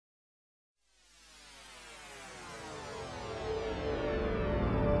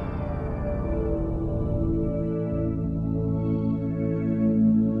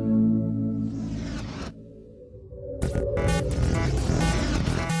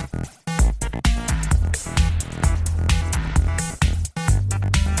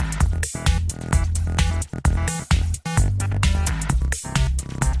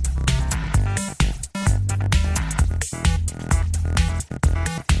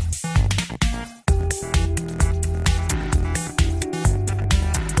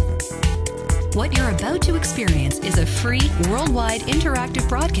What you're about to experience is a free, worldwide interactive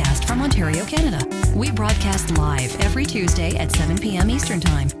broadcast from Ontario, Canada. We broadcast live every Tuesday at 7 p.m. Eastern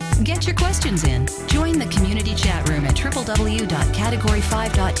Time. Get your questions in. Join the community chat room at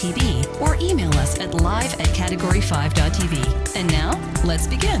www.category5.tv or email us at live@category5.tv. And now, let's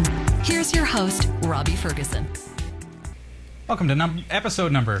begin. Here's your host, Robbie Ferguson. Welcome to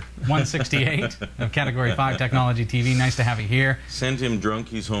episode number 168 of Category 5 Technology TV. Nice to have you here. Send him drunk,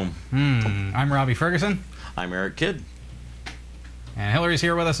 he's home. I'm Robbie Ferguson. I'm Eric Kidd. And Hillary's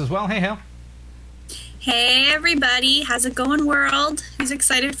here with us as well. Hey, Hill. Hey, everybody. How's it going, world? Who's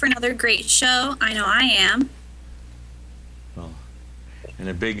excited for another great show? I know I am. Well, and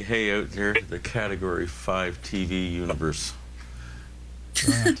a big hey out there to the Category 5 TV universe.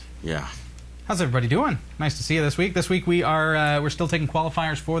 Brilliant. Yeah. How's everybody doing? Nice to see you this week. This week we're still taking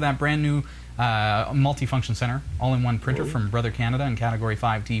qualifiers for that brand new multifunction center, all-in-one printer from Brother Canada and Category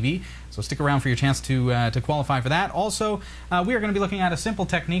 5 TV. So stick around for your chance to qualify for that. Also, we are going to be looking at a simple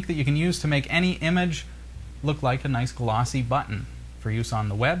technique that you can use to make any image look like a nice glossy button for use on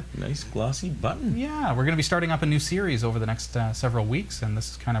the web. Nice glossy button. Yeah, we're going to be starting up a new series over the next several weeks, and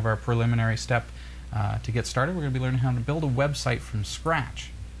this is kind of our preliminary step to get started. We're going to be learning how to build a website from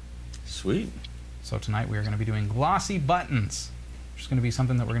scratch. Sweet. So tonight we are going to be doing glossy buttons, which is going to be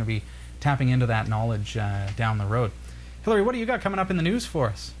something that we're going to be tapping into that knowledge down the road. Hillary, what do you got coming up in the news for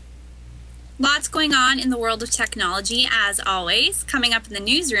us? Lots going on in the world of technology, as always. Coming up in the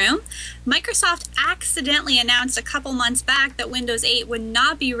newsroom, Microsoft accidentally announced a couple months back that Windows 8 would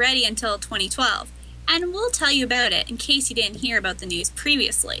not be ready until 2012. And we'll tell you about it in case you didn't hear about the news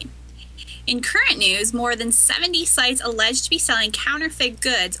previously. In current news, more than 70 sites alleged to be selling counterfeit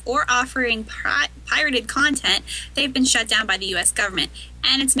goods or offering pirated content, they've been shut down by the U.S. government,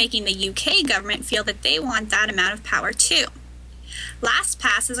 and it's making the UK government feel that they want that amount of power too.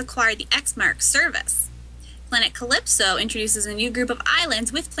 LastPass has acquired the Xmark service. Planet Calypso introduces a new group of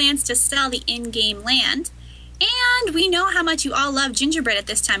islands with plans to sell the in-game land. And we know how much you all love gingerbread at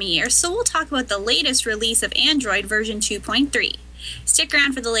this time of year, so we'll talk about the latest release of Android version 2.3. Stick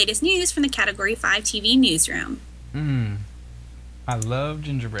around for the latest news from the Category 5 TV newsroom. I love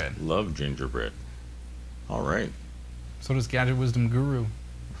gingerbread. Love gingerbread. All right. So does Gadget Wisdom Guru.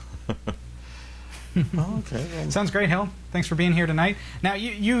 Okay. Well. Sounds great, Hill. Thanks for being here tonight. Now,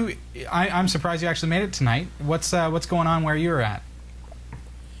 I'm surprised you actually made it tonight. What's going on where you're at?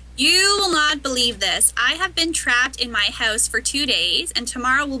 You will not believe this. I have been trapped in my house for 2 days, and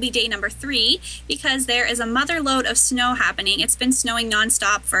tomorrow will be day number 3 because there is a mother load of snow happening. It's been snowing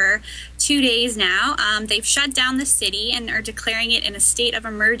nonstop for 2 days now. They've shut down the city and are declaring it in a state of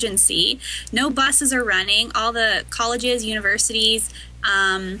emergency. No buses are running. All the colleges, universities,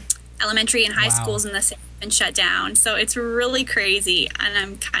 elementary and high schools in the city have been shut down. So it's really crazy, and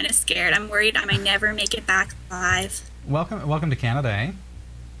I'm kind of scared. I'm worried I might never make it back alive. Welcome to Canada, eh?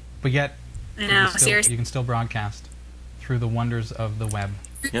 But yet, I know, seriously. You can still broadcast through the wonders of the web.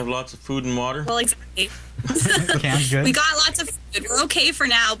 You have lots of food and water? Well, exactly. Canned goods? We got lots of food. We're okay for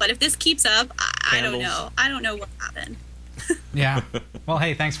now, but if this keeps up, I don't know. I don't know what happened. Yeah. Well,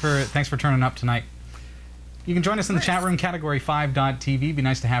 hey, thanks for turning up tonight. You can join us in the chat room, category5.tv. Be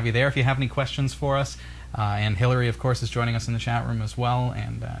nice to have you there if you have any questions for us. And Hillary, of course, is joining us in the chat room as well.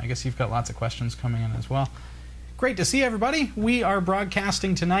 And I guess you've got lots of questions coming in as well. Great to see everybody. We are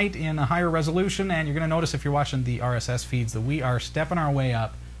broadcasting tonight in a higher resolution, and you're going to notice if you're watching the RSS feeds that we are stepping our way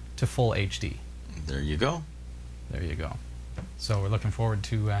up to full HD. There you go. There you go. So we're looking forward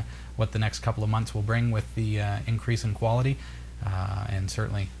to what the next couple of months will bring with the increase in quality, and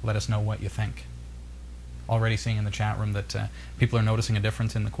certainly let us know what you think. Already seeing in the chat room that people are noticing a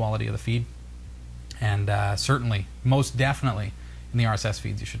difference in the quality of the feed, and certainly, most definitely, in the RSS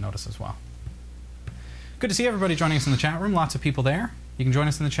feeds you should notice as well. Good to see everybody joining us in the chat room. Lots of people there. You can join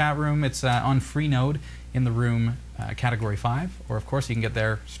us in the chat room. It's on Freenode in the room Category 5. Or, of course, you can get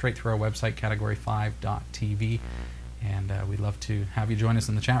there straight through our website, category5.tv. And we'd love to have you join us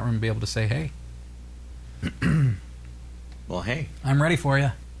in the chat room and be able to say, hey. Well, hey. I'm ready for you.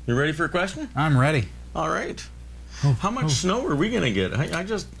 You ready for a question? I'm ready. All right. How much snow are we going to get?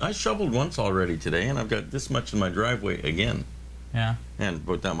 I shoveled once already today, and I've got this much in my driveway again. Yeah. And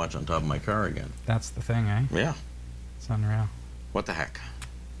put that much on top of my car again. That's the thing, eh? Yeah. It's unreal. What the heck?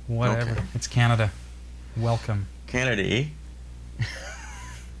 Whatever. Okay. It's Canada. Welcome. Canada, eh?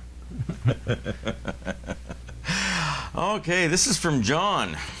 Okay, this is from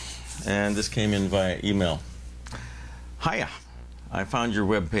John. And this came in via email. Hiya. I found your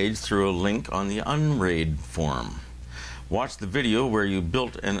webpage through a link on the Unraid forum. Watched the video where you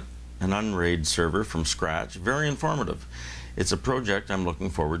built an Unraid server from scratch. Very informative. It's a project I'm looking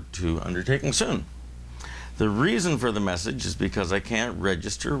forward to undertaking soon. The reason for the message is because I can't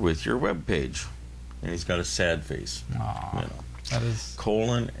register with your web page. And he's got a sad face. Aww, you know. that is...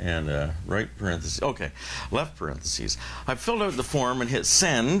 colon and right parenthesis. Okay, left parentheses. I filled out the form and hit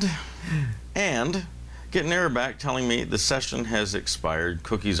send, and get an error back telling me the session has expired,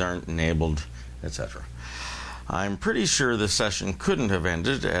 cookies aren't enabled, etc. I'm pretty sure the session couldn't have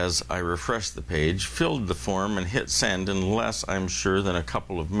ended as I refreshed the page, filled the form, and hit send in less, I'm sure, than a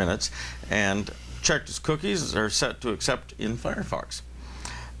couple of minutes, and checked as cookies are set to accept in Firefox.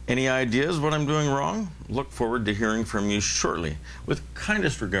 Any ideas what I'm doing wrong? Look forward to hearing from you shortly. With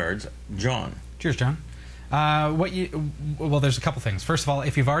kindest regards, John. Cheers, John. Well, there's a couple things. First of all,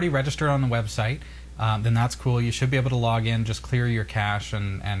 if you've already registered on the website, then that's cool. You should be able to log in, just clear your cache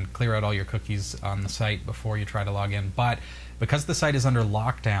and clear out all your cookies on the site before you try to log in. But because the site is under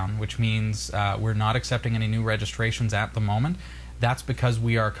lockdown, which means we're not accepting any new registrations at the moment, that's because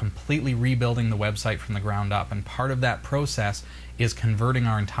we are completely rebuilding the website from the ground up. And part of that process is converting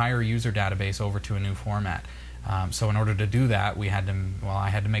our entire user database over to a new format. So in order to do that, I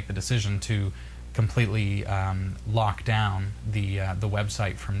had to make the decision to completely lock down the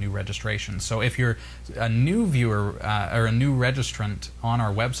website from new registrations. So if you're a new viewer or a new registrant on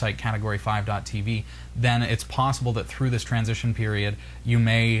our website, category5.tv, then it's possible that through this transition period, you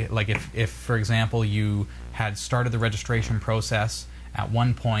may, like if for example, you had started the registration process at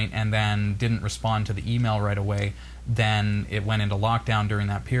one point and then didn't respond to the email right away, then it went into lockdown during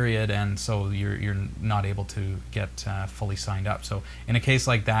that period, and so you're not able to get fully signed up. So in a case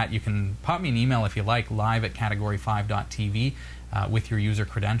like that, you can pop me an email if you like, live at category5.tv with your user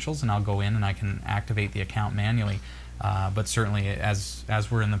credentials, and I'll go in and I can activate the account manually. But certainly, as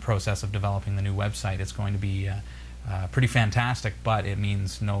we're in the process of developing the new website, it's going to be pretty fantastic, but it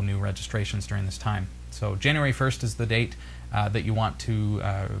means no new registrations during this time. So January 1st is the date that you want to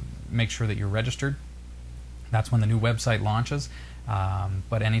make sure that you're registered. That's when the new website launches,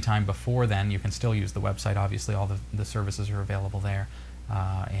 but anytime before then, you can still use the website. Obviously, all the services are available there,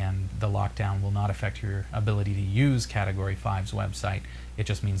 and the lockdown will not affect your ability to use Category 5's website. It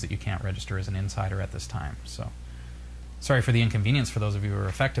just means that you can't register as an insider at this time. So, sorry for the inconvenience for those of you who are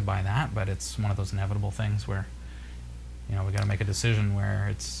affected by that, but it's one of those inevitable things where, you know, we got to make a decision where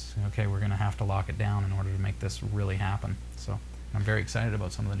it's, okay, we're going to have to lock it down in order to make this really happen. So, I'm very excited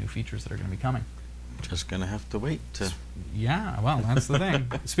about some of the new features that are going to be coming. Just going to have to wait to... Yeah, well, that's the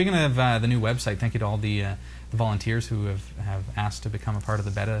thing. Speaking of the new website, thank you to all the volunteers who have asked to become a part of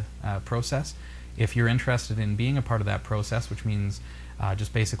the beta process. If you're interested in being a part of that process, which means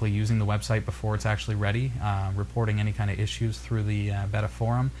just basically using the website before it's actually ready, reporting any kind of issues through the beta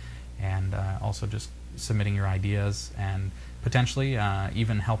forum, and also just submitting your ideas, and potentially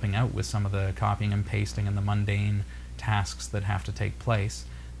even helping out with some of the copying and pasting and the mundane tasks that have to take place.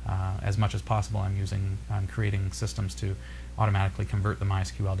 As much as possible, I'm creating systems to automatically convert the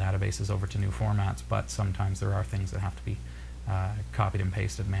MySQL databases over to new formats, but sometimes there are things that have to be copied and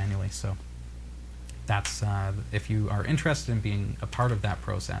pasted manually. So that's if you are interested in being a part of that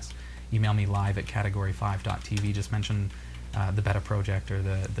process, email me live at category5.tv. Just mention the beta project or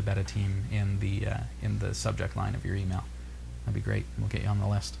the beta team in the subject line of your email. That'd be great. We'll get you on the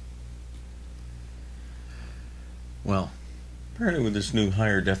list. Well, apparently with this new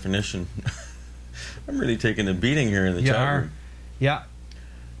higher definition, I'm really taking a beating here in the chat room. Yeah,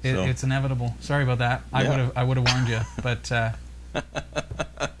 it's inevitable. Sorry about that. Yeah. I would have warned you, but look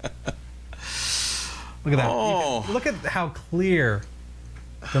at that. Oh. Look at how clear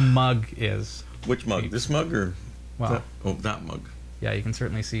the mug is. Which mug? This mug or well, that mug? Yeah, you can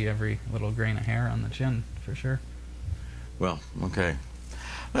certainly see every little grain of hair on the chin for sure. Well, okay.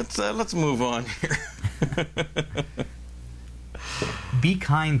 Let's move on here. Be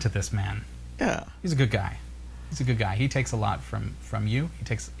kind to this man. Yeah. He's a good guy. He's a good guy. He takes a lot from you. He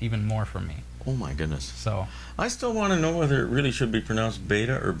takes even more from me. Oh my goodness. So I still want to know whether it really should be pronounced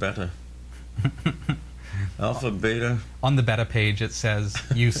beta or beta. Alpha, beta. On the beta page it says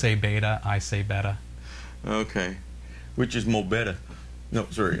you say beta, I say beta. Okay. Which is more beta? No,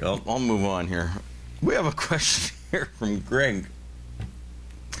 sorry. I'll move on here. We have a question here from Greg.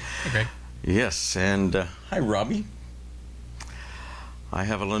 Hey, Greg. Yes, and hi, Robbie. I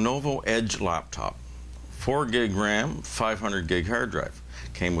have a Lenovo Edge laptop, 4 gig RAM, 500 gig hard drive.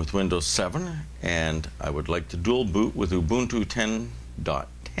 Came with Windows 7, and I would like to dual boot with Ubuntu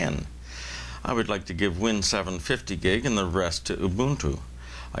 10.10. I would like to give Win7 50 gig and the rest to Ubuntu.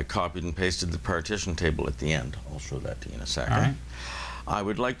 I copied and pasted the partition table at the end. I'll show that to you in a second. All right. I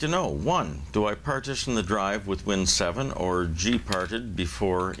would like to know, 1, do I partition the drive with Win7 or G-parted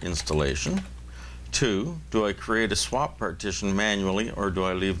before installation? 2, do I create a swap partition manually, or do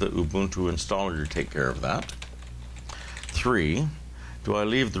I leave the Ubuntu installer to take care of that? 3, do I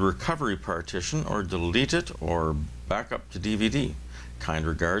leave the recovery partition or delete it or back up to DVD? Kind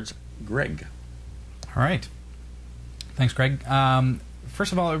regards, Greg. All right. Thanks, Greg.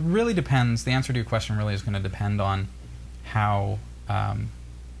 First of all, it really depends. The answer to your question really is going to depend on how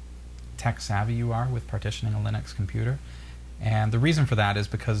tech savvy you are with partitioning a Linux computer. And the reason for that is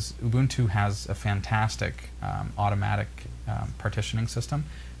because Ubuntu has a fantastic automatic partitioning system,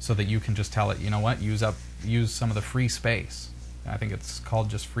 so that you can just tell it, you know what, use some of the free space. I think it's called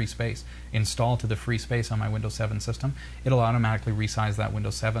just free space. Install to the free space on my Windows 7 system. It'll automatically resize that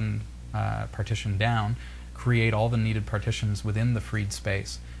Windows 7 partition down, create all the needed partitions within the freed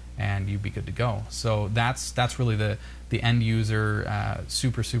space, and you'd be good to go. So that's really the end user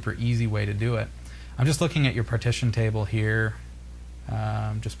super easy way to do it. I'm just looking at your partition table here,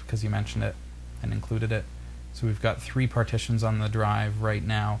 just because you mentioned it and included it. So we've got 3 partitions on the drive right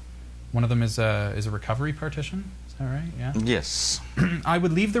now. One of them is a recovery partition. Is that right? Yeah. Yes. I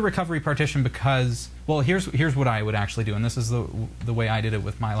would leave the recovery partition because, well, here's what I would actually do, and this is the way I did it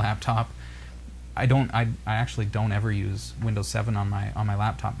with my laptop. I actually don't ever use Windows 7 on my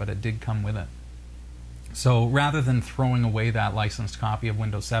laptop, but it did come with it. So rather than throwing away that licensed copy of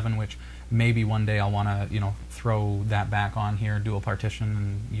Windows 7, which maybe one day I'll want to throw that back on here, dual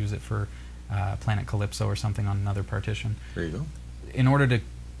partition, and use it for Planet Calypso or something on another partition. There you go. In order to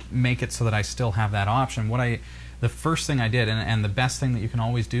make it so that I still have that option, the first thing I did, and the best thing that you can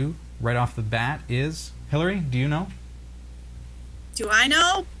always do right off the bat is, Hillary, do you know? Do I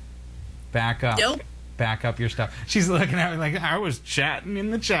know? Back up. Nope. Back up your stuff. She's looking at me like, I was chatting in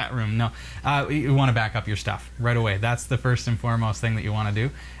the chat room. No, you want to back up your stuff right away. That's the first and foremost thing that you want to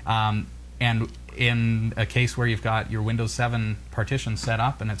do. And in a case where you've got your Windows 7 partition set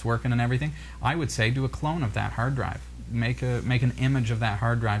up and it's working and everything, I would say do a clone of that hard drive. Make an image of that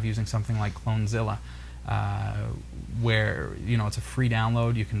hard drive using something like Clonezilla, where it's a free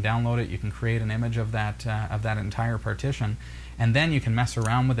download. You can download it. You can create an image of that entire partition, and then you can mess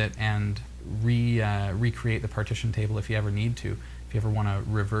around with it and recreate the partition table if you ever need to, if you ever want to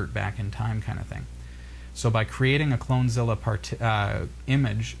revert back in time, kind of thing. So by creating a Clonezilla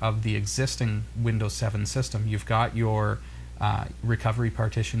image of the existing Windows 7 system, you've got your recovery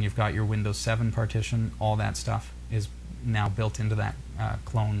partition, you've got your Windows 7 partition, all that stuff is now built into that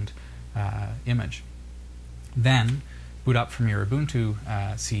cloned image. Then boot up from your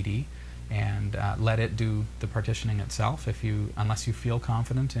Ubuntu CD and let it do the partitioning itself, unless you feel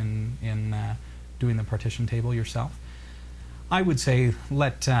confident in doing the partition table yourself. I would say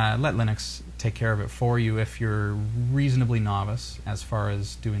let Linux take care of it for you if you're reasonably novice as far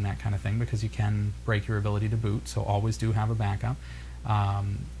as doing that kind of thing, because you can break your ability to boot, so always do have a backup.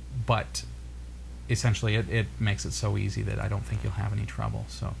 But essentially it makes it so easy that I don't think you'll have any trouble.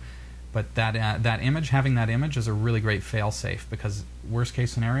 But having that image is a really great fail-safe, because worst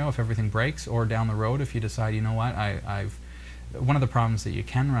case scenario, if everything breaks, or down the road, if you decide, you know what, one of the problems that you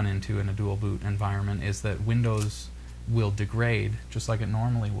can run into in a dual boot environment is that Windows will degrade just like it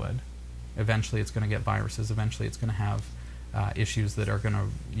normally would. Eventually it's going to get viruses, eventually it's going to have issues that are going to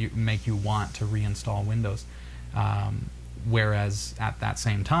make you want to reinstall Windows. Whereas at that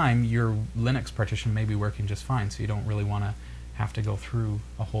same time, your Linux partition may be working just fine, so you don't really want to have to go through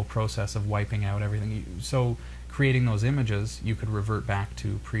a whole process of wiping out everything. So creating those images, you could revert back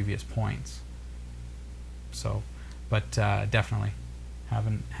to previous points. So, but definitely have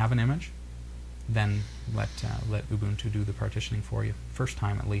an image, then let Ubuntu do the partitioning for you, first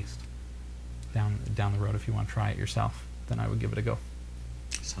time at least. Down the road, if you want to try it yourself, then I would give it a go.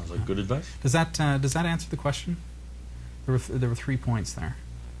 Sounds like good advice. Does that answer the question? There were 3 points there.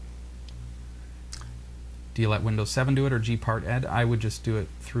 Do you let Windows 7 do it or gparted? I would just do it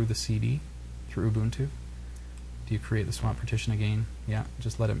through the CD, through Ubuntu. Do you create the swap partition again? Yeah,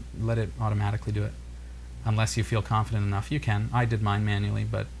 just let it automatically do it. Unless you feel confident enough, you can. I did mine manually,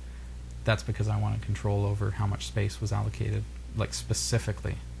 but that's because I wanted control over how much space was allocated, like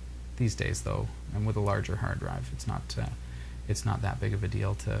specifically. These days, though, and with a larger hard drive, it's not that big of a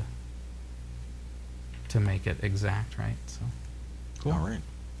deal to make it exact, right? So, cool. All right.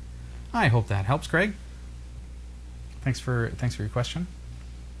 I hope that helps, Greg. Thanks for your question.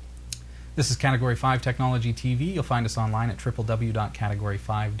 This is Category 5 Technology TV. You'll find us online at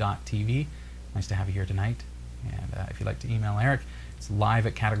www.category5.tv. Nice to have you here tonight. And if you'd like to email Eric, it's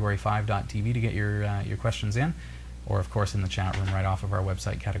live@category5.tv to get your questions in, or of course in the chat room right off of our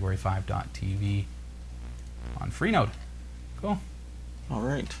website, category5.tv on Freenode. Cool. All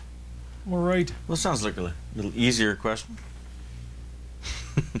right. All right. Well, sounds like a little easier question.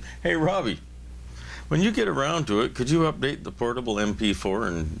 Hey, Robbie. When you get around to it, could you update the portable MP4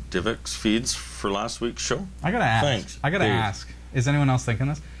 and DivX feeds for last week's show? I gotta ask. Thanks, I gotta Dave. ask. Is anyone else thinking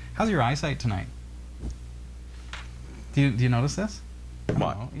this? How's your eyesight tonight? Do you notice this? I don't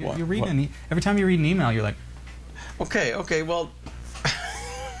What? know. What? You read What? every time you read an email, you're like, Okay, well...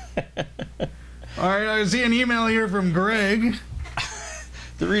 all right, I see an email here from Greg.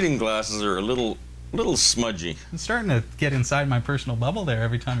 The reading glasses are a little smudgy. It's starting to get inside my personal bubble there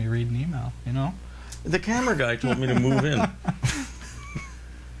every time you read an email, you know? The camera guy told me to move in.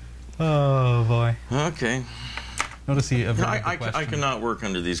 Oh, boy. Okay. Notice he averted the I question. cannot work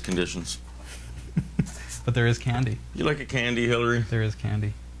under these conditions. But there is candy. You like a candy, Hillary? There is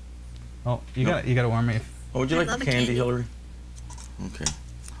candy. Oh, you No. got to warn me. Oh, would you I like love a a candy, candy. Hillary? Okay.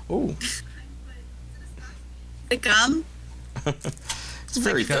 Oh, The gum? it's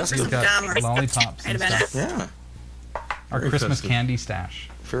very Like a festive. He's got Gum or lollipops and something. stuff. Yeah, Our Very Christmas festive. candy stash.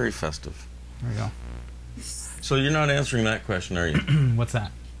 very festive. There we go. So you're not answering that question, are you? What's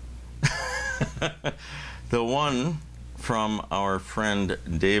that? The one from our friend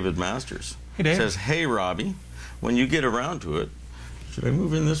David Masters. Hey, Dave. Says, "Hey, Robbie, when you get around to it, should I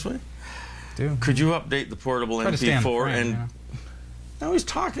move in this way? Do. Could you update the portable Try to stay on the MP4 frame, and..." you know? Now he's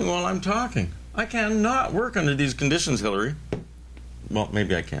talking while I'm talking. I cannot work under these conditions, Hillary. Well,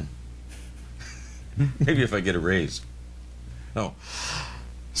 maybe I can. Maybe if I get a raise. No.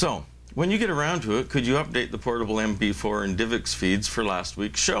 So, when you get around to it, could you update the portable MP4 and DivX feeds for last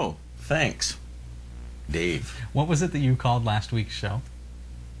week's show? Thanks, Dave. What was it that you called last week's show?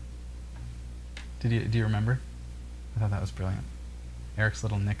 Do you remember? I thought that was brilliant. Eric's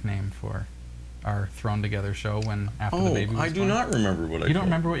little nickname for our thrown together show when after the Oh, baby was I do born. not remember what I You don't called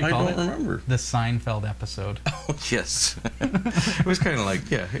remember what you called it? I don't remember. The Seinfeld episode. Oh, yes. It was kind of like,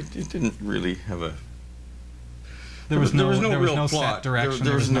 yeah, it didn't really have a... There was no real set plot. direction.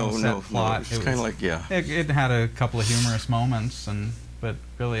 There was no set plot. It was kind of like, yeah. It had a couple of humorous moments, but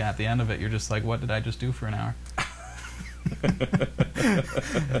really at the end of it, you're just like, what did I just do for an hour?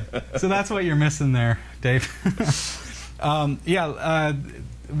 So that's what you're missing there, Dave.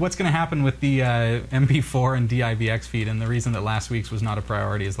 What's going to happen with the MP4 and DIVX feed, and the reason that last week's was not a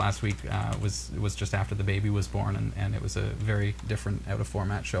priority is last week was just after the baby was born, and it was a very different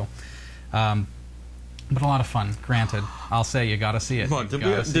out-of-format show. But a lot of fun, granted. I'll say you got to see it. Come on,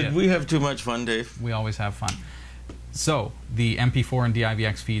 did we have too much fun, Dave? We always have fun. So the MP4 and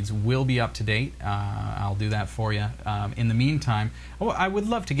DIVX feeds will be up to date. I'll do that for you. In the meantime, I would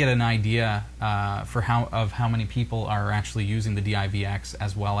love to get an idea of how many people are actually using the DIVX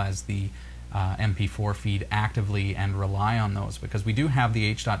as well as the MP4 feed actively and rely on those, because we do have the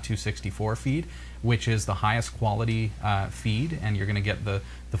H.264 feed, which is the highest quality feed, and you're going to get the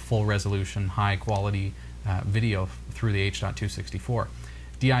full resolution, high quality video through the H.264.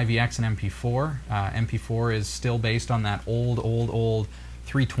 DIVX and MP4. MP4 is still based on that old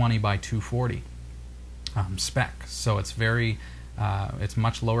 320 by 240 spec, so it's it's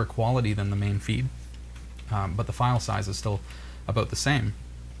much lower quality than the main feed, but the file size is still about the same.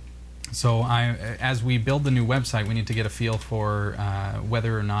 So as we build the new website, we need to get a feel for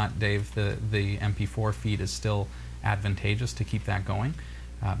whether or not, Dave, the MP4 feed is still advantageous to keep that going.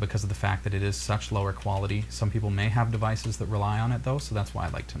 Because of the fact that it is such lower quality. Some people may have devices that rely on it, though, so that's why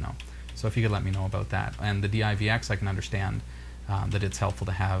I'd like to know. So if you could let me know about that. And the DIVX, I can understand that it's helpful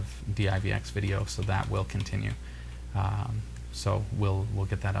to have DIVX video, so that will continue. So we'll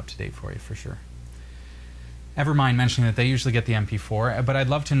get that up to date for you for sure. Evermind mentioning that they usually get the MP4, but I'd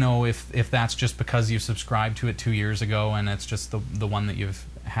love to know if that's just because you subscribed to it 2 years ago and it's just the one that you've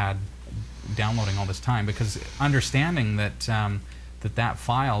had downloading all this time, because understanding that that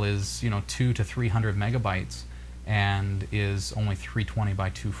file is 200 to 300 megabytes and is only 320 by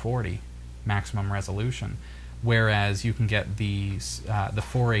 240 maximum resolution, whereas you can get the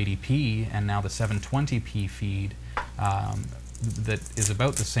 480p and now the 720p feed that is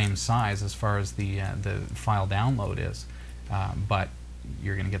about the same size as far as the file download is, but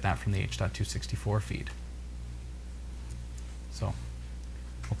you're going to get that from the H.264 feed. So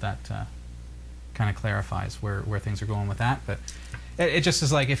hope that kind of clarifies where things are going with that. But it just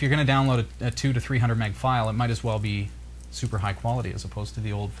is like, if you're going to download a 200 to 300 meg file, it might as well be super high quality as opposed to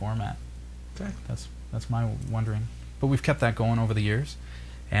the old format. Okay. That's my wondering. But we've kept that going over the years,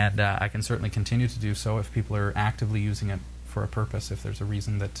 and I can certainly continue to do so if people are actively using it for a purpose, if there's a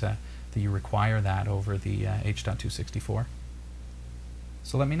reason that you require that over the H.264.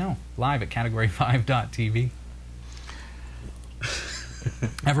 So let me know. Live at Category5.tv.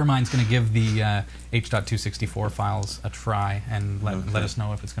 Evermind's going to give the H.264 files a try and let us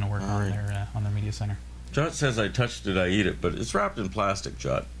know if it's going to work on their media center. Jot says I touched it, I eat it, but it's wrapped in plastic,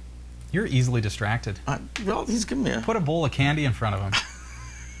 Jot. You're easily distracted. Well, he's giving me a... Put a bowl of candy in front of him.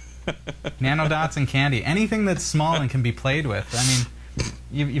 Nanodots and candy. Anything that's small and can be played with. I mean,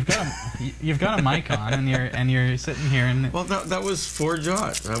 you've got a mic on, and you're sitting here and... Well, that was for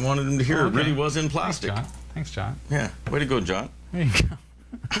Jot. I wanted him to hear it really was in plastic. Thanks, Jot. Yeah. Way to go, Jot. There you go.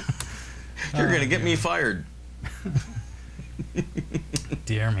 You're going to get me fired.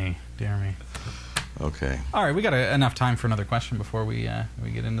 Dear me. Dear me. Okay. All right, we got enough time for another question before we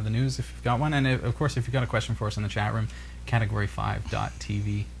get into the news, if you've got one. And of course, if you've got a question for us in the chat room,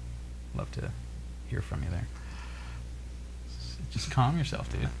 category5.tv. Love to hear from you there. Just calm yourself,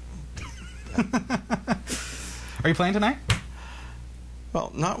 dude. Are you playing tonight?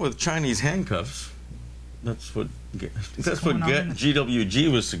 Well, not with Chinese handcuffs. That's what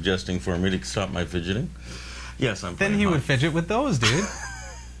GWG was suggesting for me to stop my fidgeting. Yes, I'm playing. Then he would fidget with those, dude.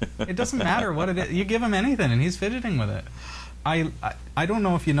 It doesn't matter what it is. You give him anything, and he's fidgeting with it. I don't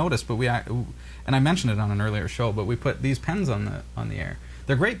know if you noticed, but and I mentioned it on an earlier show, but we put these pens on the air.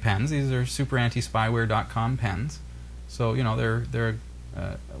 They're great pens. These are superantispyware.com pens. So, you know, they're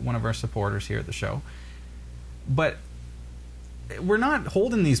one of our supporters here at the show. But we're not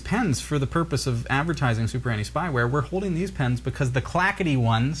holding these pens for the purpose of advertising Super Anti-Spyware. We're holding these pens because the clackety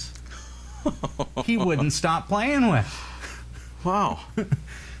ones he wouldn't stop playing with. Wow.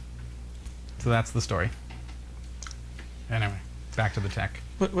 So that's the story. Anyway, back to the tech.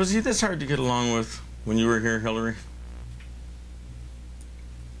 But was he this hard to get along with when you were here, Hillary?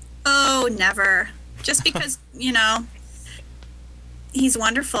 Oh, never. Just because, you know, he's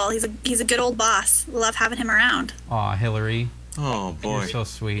wonderful. He's a good old boss. Love having him around. Aw, Hillary. Oh, boy. You're so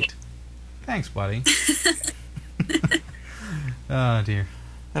sweet. Thanks, buddy. Oh, dear.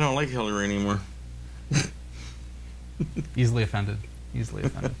 I don't like Hillary anymore. Easily offended. Easily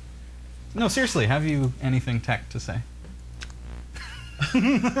offended. No, seriously, have you anything tech to say?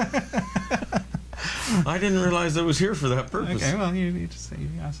 I didn't realize I was here for that purpose. Okay, well, you just say you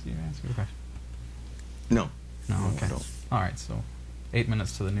ask your question. No. No, okay. No. All right, so 8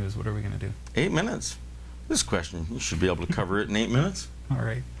 minutes to the news. What are we going to do? 8 minutes? This question, you should be able to cover it in 8 minutes. All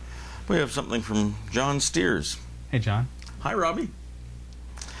right. We have something from John Steers. Hey, John. Hi, Robbie.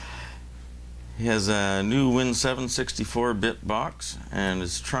 He has a new Win 7 64-bit box and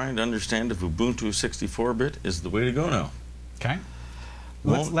is trying to understand if Ubuntu 64-bit is the way to go now. Okay.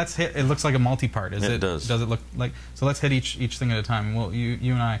 Let's hit. It looks like a multi-part. It does. Does it look like? So let's hit each thing at a time. Well,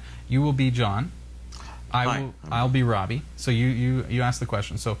 you and I. You will be John. I'll be Robbie. So you ask the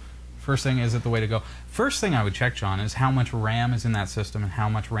question. So first thing, is it the way to go? First thing I would check, John, is how much RAM is in that system and how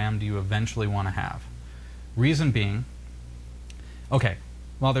much RAM do you eventually want to have. Reason being, okay.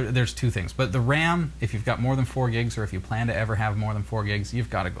 Well, there's two things. But the RAM, if you've got more than 4 gigs or if you plan to ever have more than 4 gigs, you've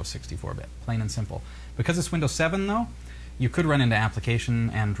got to go 64-bit, plain and simple. Because it's Windows 7, though, you could run into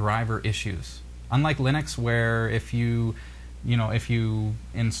application and driver issues. Unlike Linux, where if you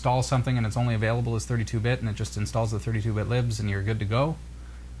install something and it's only available as 32-bit and it just installs the 32-bit libs and you're good to go,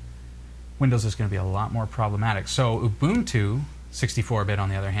 Windows is going to be a lot more problematic. So Ubuntu 64-bit, on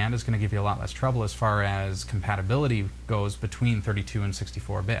the other hand, is going to give you a lot less trouble as far as compatibility goes between 32 and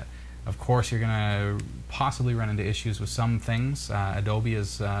 64-bit. Of course, you're going to possibly run into issues with some things. Adobe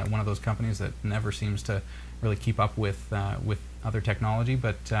is one of those companies that never seems to really keep up with other technology,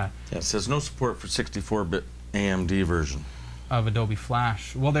 but yeah, it says no support for 64-bit AMD version of Adobe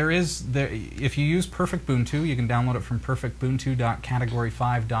Flash. Well, if you use Perfect Ubuntu, you can download it from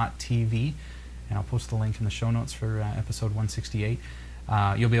perfectubuntu.category5.tv, and I'll post the link in the show notes for episode 168.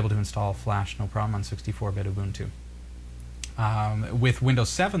 You'll be able to install Flash no problem on 64-bit Ubuntu. With Windows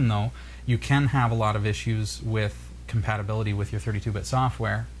 7, though, you can have a lot of issues with compatibility with your 32-bit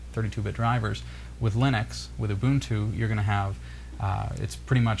software, 32-bit drivers. With Linux, with Ubuntu, you're going to have, it's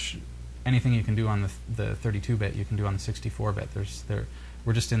pretty much anything you can do on the 32-bit, you can do on the 64-bit.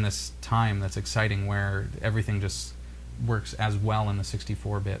 We're just in this time that's exciting where everything just works as well in the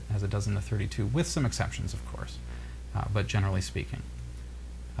 64-bit as it does in the 32, with some exceptions, of course, but generally speaking.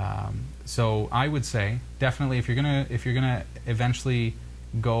 So I would say definitely if you're gonna eventually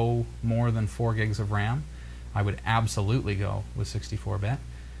go more than 4 gigs of RAM, I would absolutely go with 64-bit.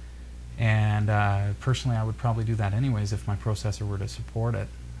 And personally, I would probably do that anyways if my processor were to support it,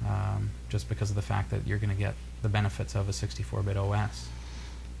 just because of the fact that you're going to get the benefits of a 64-bit OS.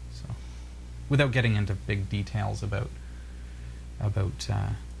 So, without getting into big details about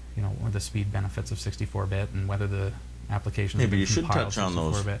you know, the speed benefits of 64-bit and whether the applications. Maybe you should touch on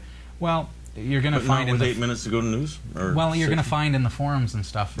those. Well, you're going to find in 8 minutes to go to news. Or well, you're going to find in the forums and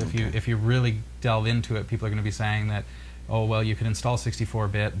stuff. Okay. If you really delve into it, people are going to be saying that, oh well, you could install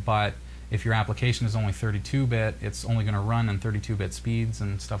 64-bit, but If your application is only 32-bit, it's only going to run in 32-bit speeds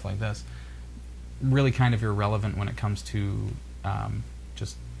and stuff like this. Really kind of irrelevant when it comes to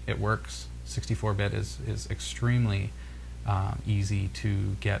just it works. 64-bit is extremely easy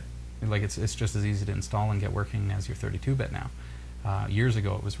to get. Like it's just as easy to install and get working as your 32-bit now. Years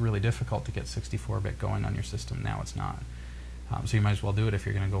ago, it was really difficult to get 64-bit going on your system. Now it's not. So you might as well do it if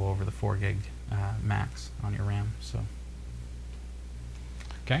you're going to go over the 4 gig max on your RAM. So.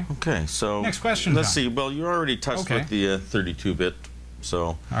 Okay. Okay. So next question. Let's John. see. Well, you already touched with the 32-bit, so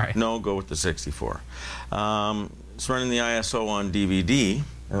all right. No, go with the 64. It's running the ISO on DVD,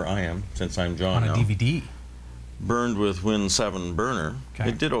 or I am, since I'm John now. On a DVD. Burned with Win7 burner. Okay.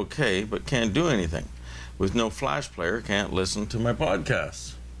 It did okay, but can't do anything. With no flash player, can't listen to my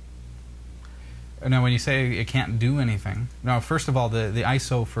podcasts. Now, when you say it can't do anything, now first of all, the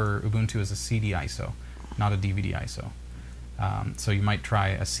ISO for Ubuntu is a CD ISO, not a DVD ISO. So you might try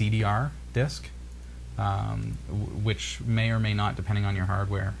a CDR disk, which may or may not, depending on your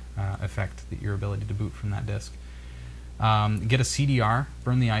hardware, affect your ability to boot from that disk. Get a CDR,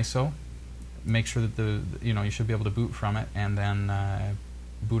 burn the ISO, make sure that you should be able to boot from it, and then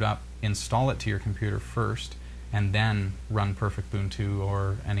boot up, install it to your computer first, and then run Perfect Ubuntu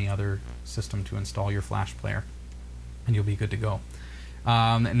or any other system to install your flash player, and you'll be good to go.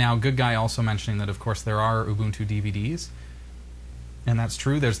 Now, Good Guy also mentioning that, of course, there are Ubuntu DVDs, and that's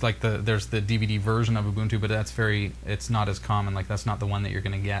true. There's the DVD version of Ubuntu, but it's not as common. Like, that's not the one that you're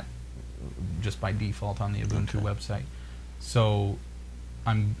going to get just by default on the Ubuntu website. So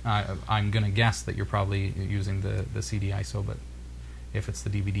I'm going to guess that you're probably using the CD ISO, but if it's the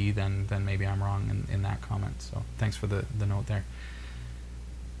DVD, then maybe I'm wrong in that comment. So thanks for the note there.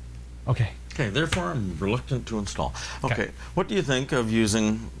 Okay. Okay, therefore I'm reluctant to install. Okay, what do you think of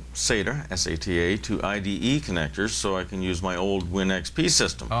using SATA, S-A-T-A, to IDE connectors so I can use my old WinXP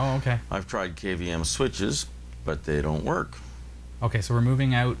system? Oh, okay. I've tried KVM switches, but they don't work. Okay, so we're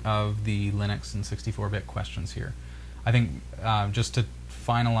moving out of the Linux and 64-bit questions here. I think just to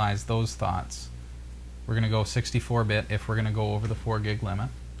finalize those thoughts, we're going to go 64-bit if we're going to go over the 4 gig limit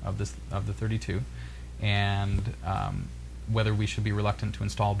of the 32, and whether we should be reluctant to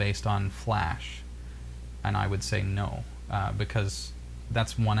install based on Flash. And I would say no, because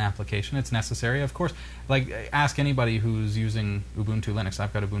that's one application. It's necessary, of course. Like, ask anybody who's using Ubuntu Linux.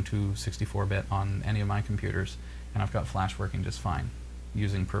 I've got Ubuntu 64-bit on any of my computers, and I've got Flash working just fine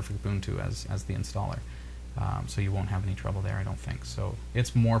using Perfect Ubuntu as the installer. So you won't have any trouble there, I don't think. So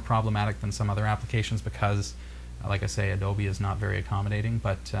it's more problematic than some other applications because, like I say, Adobe is not very accommodating,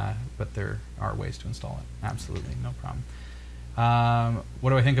 but there are ways to install it. Absolutely, no problem. What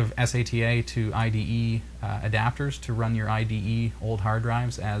do I think of SATA to IDE adapters to run your IDE old hard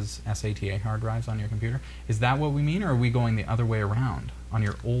drives as SATA hard drives on your computer? Is that what we mean, or are we going the other way around on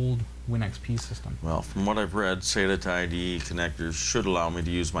your old WinXP system? Well, from what I've read, SATA to IDE connectors should allow me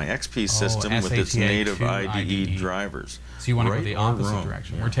to use my XP system with its native IDE drivers. So you want to go the opposite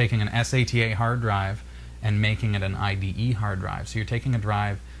direction. Yeah. We're taking an SATA hard drive and making it an IDE hard drive. So you're taking a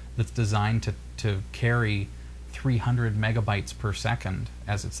drive that's designed to carry 300 megabytes per second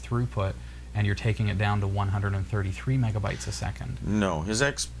as its throughput, and you're taking it down to 133 megabytes a second. No, his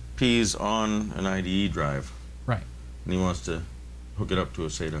XP's on an IDE drive. Right. And he wants to hook it up to a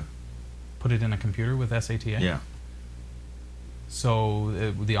SATA. Put it in a computer with SATA? Yeah.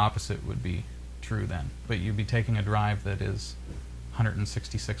 So the opposite would be true then. But you'd be taking a drive that is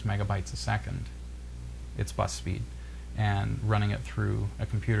 166 megabytes a second, its bus speed, and running it through a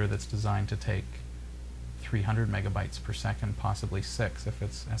computer that's designed to take 300 megabytes per second, possibly 6 if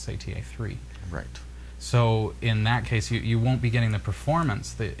it's SATA 3. Right. So in that case, you won't be getting the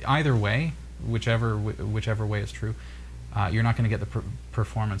performance. Either way, whichever way is true, you're not going to get the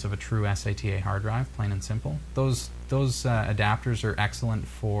performance of a true SATA hard drive, plain and simple. Those adapters are excellent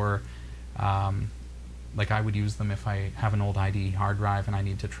for, like I would use them if I have an old IDE hard drive and I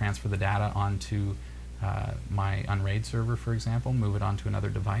need to transfer the data onto my Unraid server, for example, move it onto another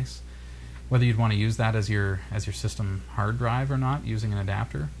device. Whether you'd want to use that as your system hard drive or not, using an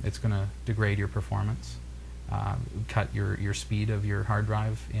adapter, it's going to degrade your performance, cut your speed of your hard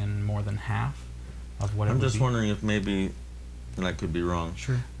drive in more than half of what it would be. I'm just wondering if maybe, and I could be wrong,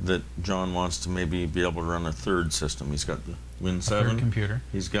 sure, that John wants to maybe be able to run a third system. He's got the Win7 third computer.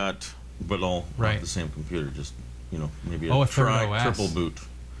 He's got, but all right, not the same computer. Just maybe a triple boot,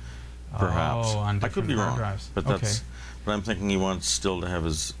 perhaps. Oh, on I could be wrong, drives. but that's. But I'm thinking he wants still to have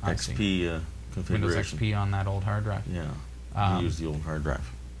his XP configuration. Windows XP on that old hard drive. Yeah, use the old hard drive.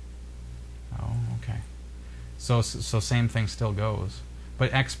 Oh, okay. So same thing still goes.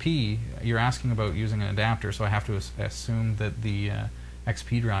 But XP, you're asking about using an adapter, so I have to assume that the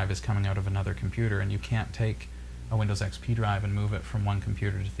XP drive is coming out of another computer, and you can't take a Windows XP drive and move it from one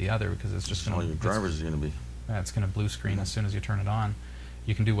computer to the other because it's just all your drivers are going to be. It's going to blue screen as soon as you turn it on.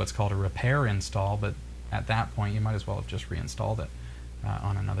 You can do what's called a repair install, but at that point you might as well have just reinstalled it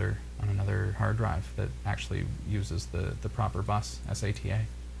on another hard drive that actually uses the proper bus, SATA.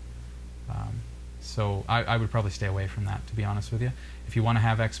 So I would probably stay away from that, to be honest with you. If you want to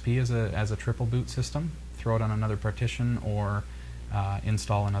have XP as a triple boot system, throw it on another partition, or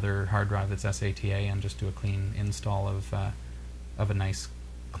install another hard drive that's SATA and just do a clean install of a nice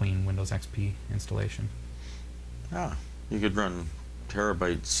clean Windows XP installation. Ah, you could run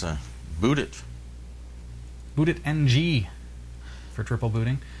terabytes. Boot it. Boot it NG for triple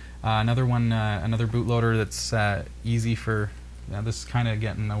booting. Another one, another bootloader that's easy for. This is kind of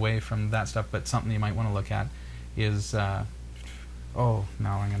getting away from that stuff, but something you might want to look at is. Oh,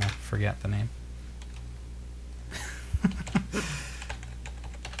 now I'm going to forget the name.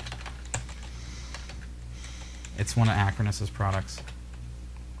 It's one of Acronis's products.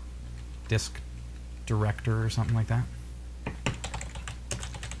 Disk Director or something like that.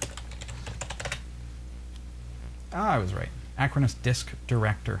 I was right. Acronis Disk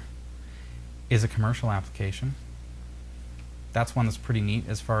Director is a commercial application. That's one that's pretty neat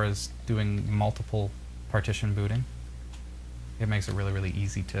as far as doing multiple partition booting. It makes it really, really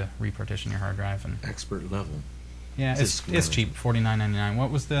easy to repartition your hard drive. And expert level. Yeah, it's cheap, $49.99.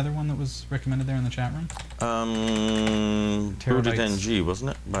 What was the other one that was recommended there in the chat room? Boot It NG,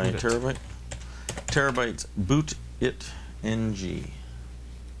 wasn't it? By Boot It. Terabyte? Terabytes Boot It NG.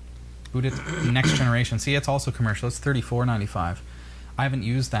 Boot It Next Generation. See, it's also commercial. It's $34.95. I haven't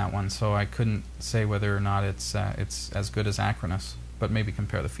used that one, so I couldn't say whether or not it's as good as Acronis, but maybe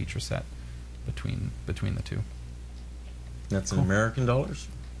compare the feature set between the two. That's in American dollars?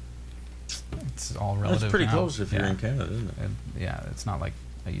 It's all relative. That's pretty now. close if you're in Canada, isn't it? Yeah, it's not like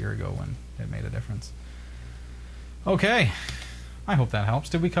a year ago when it made a difference. Okay, I hope that helps.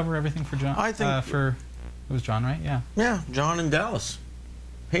 Did we cover everything for John? I think it was John, right? Yeah. Yeah, John in Dallas.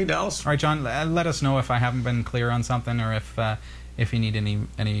 Hey, Dallas. All right, John. Let us know if I haven't been clear on something, or if you need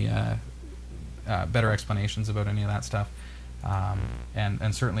any better explanations about any of that stuff.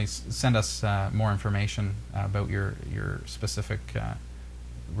 And certainly send us more information about your specific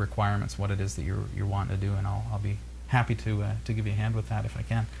requirements, what it is that you're wanting to do, and I'll be happy to give you a hand with that if I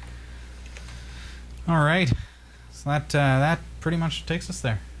can. All right, so that pretty much takes us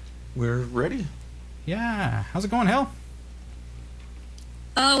there. We're ready. Yeah, how's it going, Hill?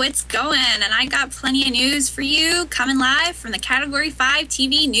 Oh, it's going, and I got plenty of news for you coming live from the Category 5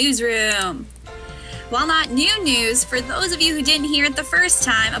 TV newsroom. While not new news, for those of you who didn't hear it the first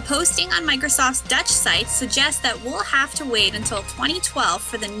time, a posting on Microsoft's Dutch site suggests that we'll have to wait until 2012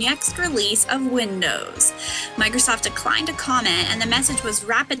 for the next release of Windows. Microsoft declined to comment, and the message was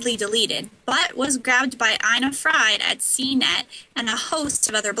rapidly deleted, but was grabbed by Ina Fried at CNET and a host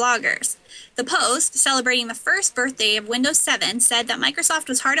of other bloggers. The post, celebrating the first birthday of Windows 7, said that Microsoft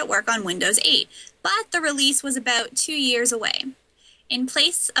was hard at work on Windows 8, but the release was about 2 years away. In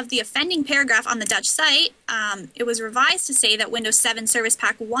place of the offending paragraph on the Dutch site, it was revised to say that Windows 7 Service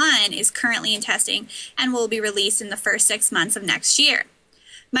Pack 1 is currently in testing and will be released in the first 6 months of next year.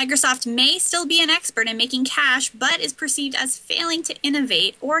 Microsoft may still be an expert in making cash, but is perceived as failing to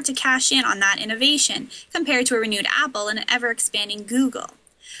innovate or to cash in on that innovation, compared to a renewed Apple and an ever-expanding Google.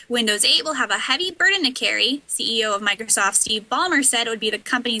 Windows 8 will have a heavy burden to carry. CEO of Microsoft Steve Ballmer said it would be the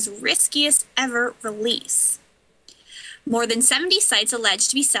company's riskiest ever release. More than 70 sites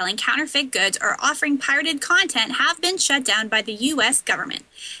alleged to be selling counterfeit goods or offering pirated content have been shut down by the U.S. government.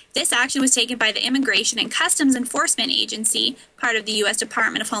 This action was taken by the Immigration and Customs Enforcement Agency, part of the U.S.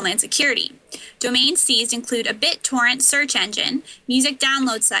 Department of Homeland Security. Domains seized include a BitTorrent search engine, music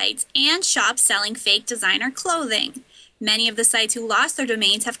download sites, and shops selling fake designer clothing. Many of the sites who lost their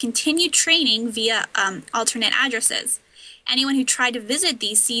domains have continued training via alternate addresses. Anyone who tried to visit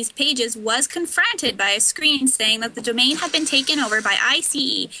these seized pages was confronted by a screen saying that the domain had been taken over by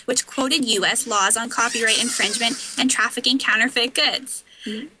ICE, which quoted U.S. laws on copyright infringement and trafficking counterfeit goods.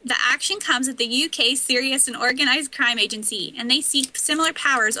 The action comes at the UK's Serious and Organised Crime Agency, and they seek similar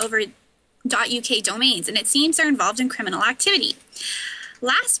powers over .uk domains, and it seems they're involved in criminal activity.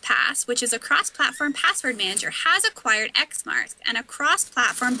 LastPass, which is a cross-platform password manager, has acquired Xmarks and a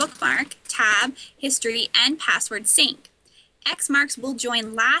cross-platform bookmark, tab, history, and password sync. Xmarks will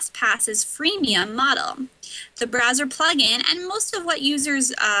join LastPass's freemium model. The browser plugin and most of what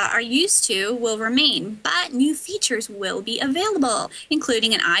users are used to will remain, but new features will be available,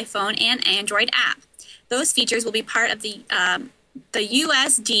 including an iPhone and Android app. Those features will be part of the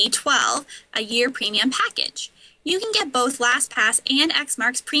USD 12 a year premium package. You can get both LastPass and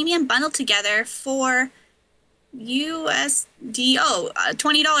Xmarks Premium bundled together for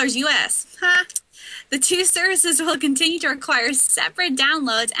 $20 US. Ha! The two services will continue to require separate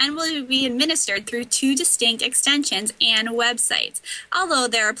downloads and will be administered through two distinct extensions and websites, although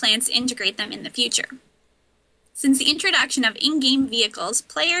there are plans to integrate them in the future. Since the introduction of in-game vehicles,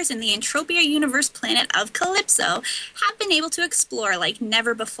 players in the Entropia universe planet of Calypso have been able to explore like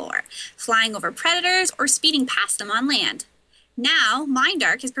never before, flying over predators or speeding past them on land. Now,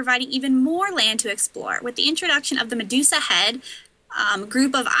 Mindark is providing even more land to explore with the introduction of the Medusa Head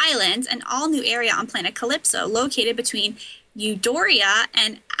group of islands, an all-new area on planet Calypso located between Eudoria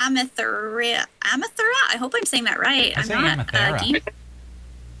and Amathera. I hope I'm saying that right. I'm not Amathera.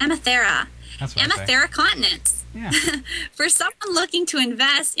 Amathera. That's what Amathera continents. Yeah. For someone looking to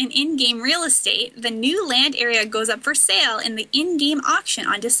invest in in-game real estate, the new land area goes up for sale in the in-game auction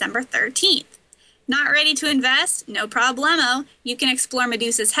on December 13th. Not ready to invest? No problemo. You can explore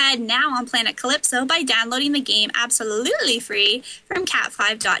Medusa's Head now on Planet Calypso by downloading the game absolutely free from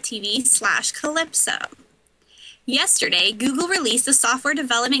cat5.tv/calypso. Yesterday, Google released a software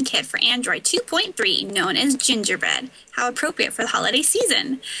development kit for Android 2.3 known as Gingerbread. How appropriate for the holiday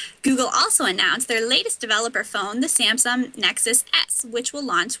season. Google also announced their latest developer phone, the Samsung Nexus S, which will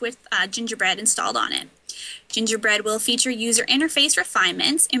launch with Gingerbread installed on it. Gingerbread will feature user interface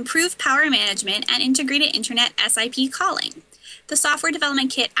refinements, improved power management, and integrated internet SIP calling. The software development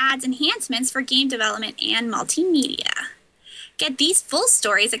kit adds enhancements for game development and multimedia. Get these full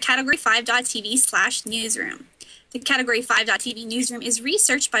stories at category5.tv/newsroom. The Category5.tv newsroom is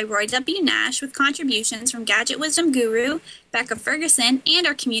researched by Roy W. Nash with contributions from Gadget Wisdom Guru, Becca Ferguson, and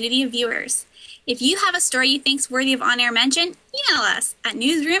our community of viewers. If you have a story you think is worthy of on-air mention, email us at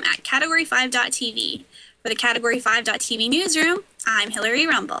newsroom@category5.tv. For the Category5.tv newsroom, I'm Hillary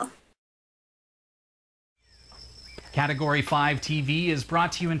Rumble. Category 5 TV is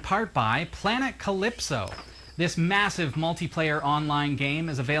brought to you in part by Planet Calypso. This massive multiplayer online game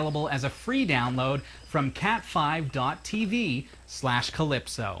is available as a free download from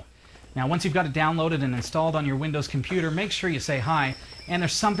cat5.tv/calypso. Now, once you've got it downloaded and installed on your Windows computer, make sure you say hi. And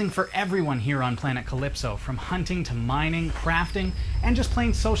there's something for everyone here on Planet Calypso, from hunting to mining, crafting, and just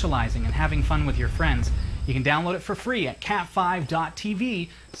plain socializing and having fun with your friends. You can download it for free at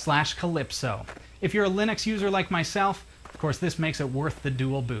cat5.tv/calypso. If you're a Linux user like myself, of course, this makes it worth the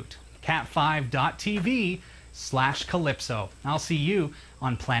dual boot. cat5.tv/calypso. I'll see you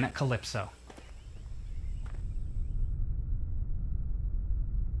on Planet Calypso.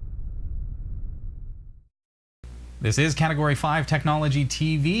 This is Category 5 Technology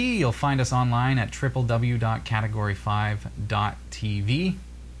TV. You'll find us online at www.category5.tv.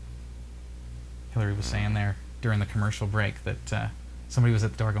 Hillary was saying there during the commercial break that somebody was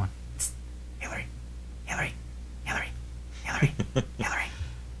at the door going, "Psst, Hillary, Hillary, Hillary, Hillary, Hillary."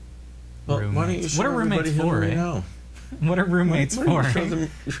 Well, why don't you show what are roommates for, eh? now? What are roommates for? Show them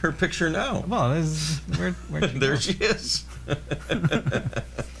her picture now. Well, where'd she there go? she is.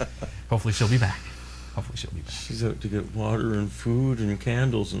 Hopefully she'll be back. Hopefully she'll be back. She's out to get water and food and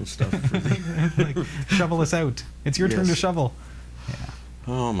candles and stuff. For the like, shovel us out. It's your turn to shovel. Yeah.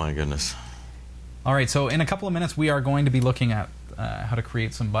 Oh my goodness. All right, so in a couple of minutes we are going to be looking at how to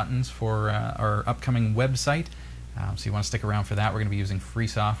create some buttons for our upcoming website. So you want to stick around for that. We're going to be using free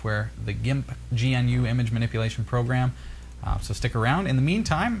software, the GIMP GNU Image Manipulation Program. So stick around. In the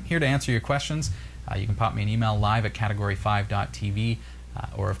meantime, here to answer your questions, you can pop me an email live at category5.tv.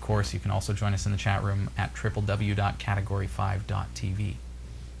 Or, of course, you can also join us in the chat room at www.category5.tv.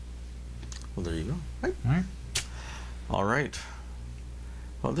 Well, there you go. Right. All right. All right.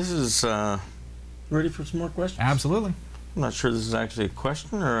 Well, this is ready for some more questions. Absolutely. I'm not sure this is actually a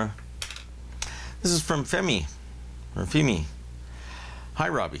question or a... This is from Femi, or Femi. Hi,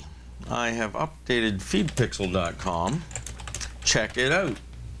 Robbie. I have updated feedpixel.com. Check it out. ...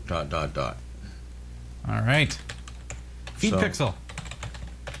 All right. Feedpixel.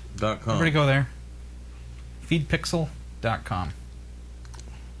 .com. Everybody go there. Feedpixel.com.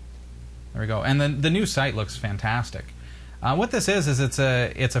 There we go. And the new site looks fantastic. What this is it's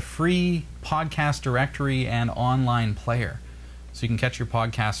a free podcast directory and online player. So you can catch your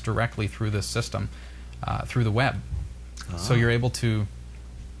podcast directly through this system, through the web. So you're able to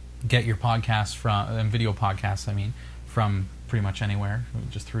get your podcasts and video podcasts, from pretty much anywhere,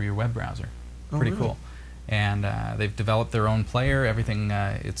 just through your web browser. Pretty cool. And they've developed their own player, everything.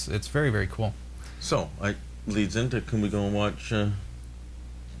 It's very, very cool. So, it leads into, can we go and watch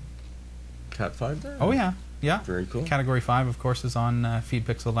Cat 5 there? Oh, yeah. Yeah. Very cool. Category 5, of course, is on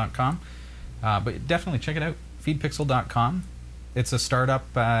feedpixel.com. But definitely check it out, feedpixel.com. It's a startup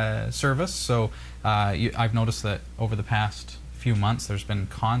service, so I've noticed that over the past few months there's been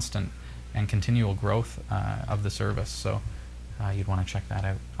constant and continual growth of the service, so you'd want to check that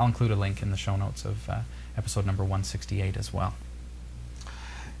out. I'll include a link in the show notes of episode number 168 as well.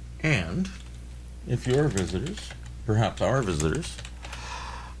 And if your visitors, perhaps our visitors,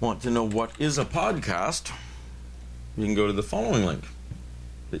 want to know what is a podcast, you can go to the following link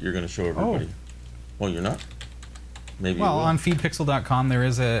that you're going to show everybody. Well, you're not? Maybe well, you will. on feedpixel.com there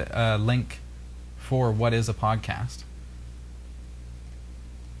is a link for what is a podcast.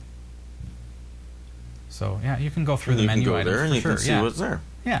 So, yeah, you can go through the menu items there and for you sure. can see what's there.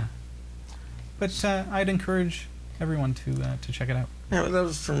 Yeah. But I'd encourage everyone to check it out. Yeah, that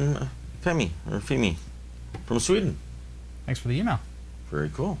was from Femi, from Sweden. Thanks for the email. Very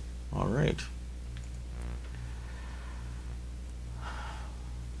cool. All right.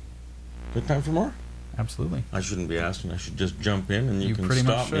 Good time for more? Absolutely. I shouldn't be asking. I should just jump in and you can pretty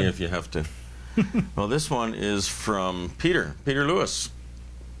much stop me should. if you have to. Well, this one is from Peter Lewis.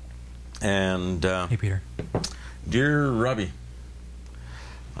 And Hey, Peter. Dear Robbie,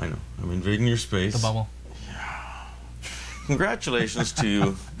 I know, I'm invading your space. The bubble. Congratulations to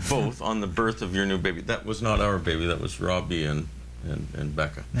you both on the birth of your new baby. That was not our baby, that was Robbie and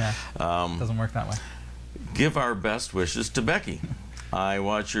Becca. Yeah, doesn't work that way. Give our best wishes to Becky. I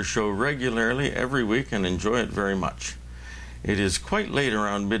watch your show regularly every week and enjoy it very much. It is quite late,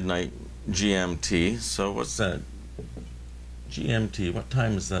 around midnight GMT, so what's that? GMT, what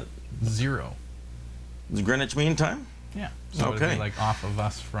time is that? 0. Is Greenwich Mean Time? Yeah. So Okay. it'd be like off of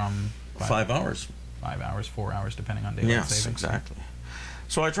us from 5 hours. 5 hours, 4 hours, depending on daylight Yes, savings. exactly.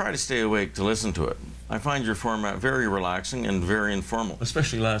 So I try to stay awake to listen to it. I find your format very relaxing and very informal,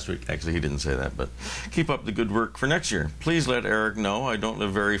 especially last week. Actually, he didn't say that, but keep up the good work for next year. Please let Eric know I don't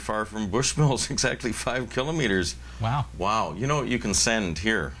live very far from Bushmills, exactly 5 kilometers. Wow. Wow. You know what you can send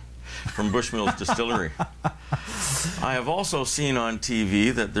here from Bushmills Distillery? I have also seen on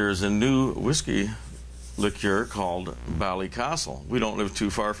TV that there's a new whiskey liqueur called Ballycastle. We don't live too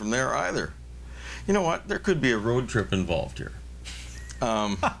far from there either. You know what? There could be a road trip involved here.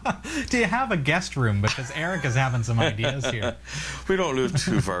 Do you have a guest room? Because Eric is having some ideas here. We don't live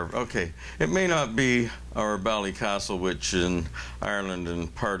too far. Okay. It may not be our Ballycastle, which in Ireland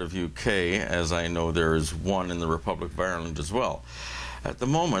and part of UK, as I know there is one in the Republic of Ireland as well. At the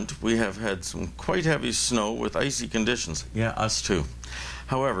moment, we have had some quite heavy snow with icy conditions. Yeah, us too.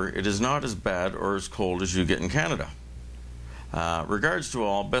 However, it is not as bad or as cold as you get in Canada. Regards to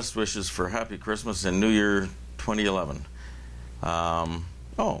all, best wishes for Happy Christmas and New Year 2011.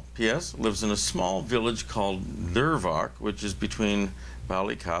 P.S. lives in a small village called Dervach, which is between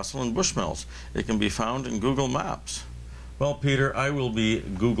Ballycastle and Bushmills. It can be found in Google Maps. Well, Peter, I will be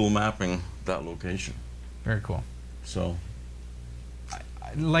Google mapping that location. Very cool. So,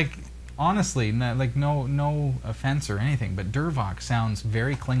 Like, honestly, no offense or anything, but Dervach sounds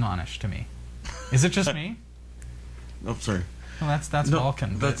very Klingonish to me. Is it just me? oh, sorry. Well, that's No,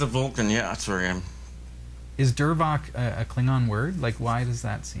 Vulcan. That's a Vulcan, yeah. Sorry, Is Dervach a Klingon word? Like, why does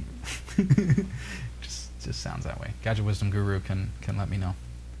that seem? just sounds that way. Gadget Wisdom Guru can let me know.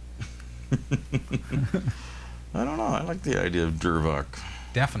 I don't know. I like the idea of Dervach.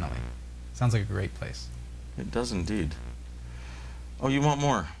 Definitely. Sounds like a great place. It does indeed. Oh, you want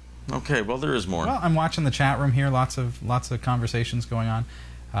more? Okay, well, there is more. Well, I'm watching the chat room here. Lots of conversations going on.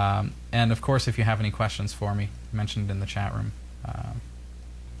 And of course, if you have any questions for me, mentioned in the chat room.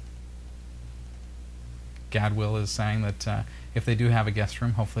 Gadwill is saying that if they do have a guest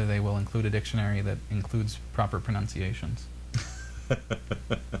room, hopefully they will include a dictionary that includes proper pronunciations.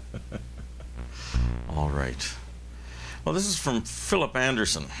 All right. Well, this is from Philip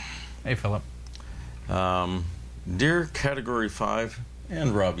Anderson. Hey, Philip. Dear Category 5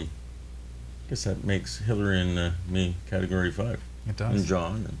 and Robbie. Guess that makes Hillary and me Category 5. It does. And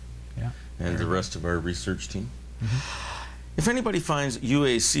John and the rest of our research team. Mm-hmm. If anybody finds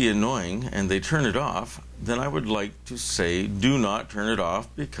UAC annoying and they turn it off, then I would like to say do not turn it off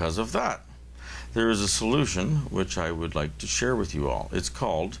because of that. There is a solution which I would like to share with you all. It's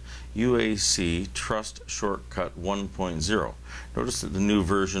called UAC Trust Shortcut 1.0. Notice that the new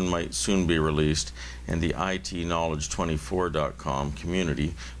version might soon be released, and the ITKnowledge24.com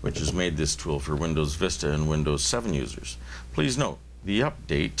community, which has made this tool for Windows Vista and Windows 7 users. Please note, the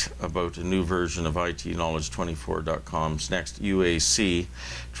update about a new version of ITKnowledge24.com's next UAC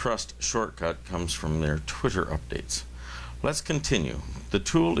Trust Shortcut comes from their Twitter updates. Let's continue. The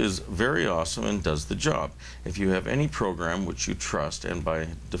tool is very awesome and does the job. If you have any program which you trust and by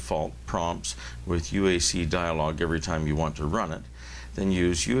default prompts with UAC dialog every time you want to run it, then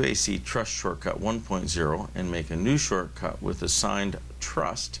use UAC Trust Shortcut 1.0 and make a new shortcut with assigned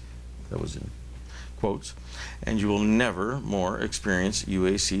trust, that was in quotes, and you will never more experience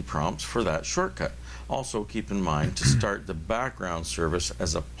UAC prompts for that shortcut. Also keep in mind to start the background service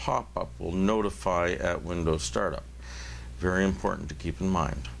as a pop-up will notify at Windows startup. Very important to keep in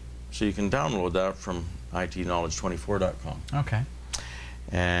mind. So you can download that from itknowledge24.com. Okay.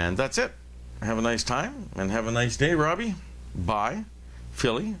 And that's it. Have a nice time and have a nice day, Robbie. Bye.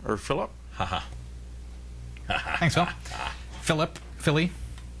 Philly or Philip. Haha. Thanks, Phil. Philly.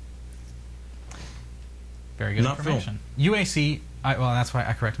 Very good Not information. UAC, well, that's why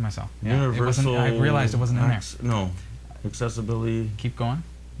I corrected myself. Yeah, Universal. I realized it wasn't in there. No. Accessibility. Keep going.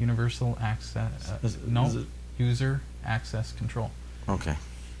 Universal access. User access control. Okay.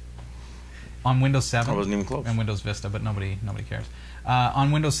 On Windows 7. I wasn't even close. And Windows Vista, but nobody cares.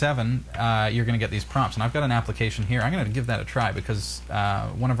 On Windows 7, you're going to get these prompts, and I've got an application here. I'm going to give that a try because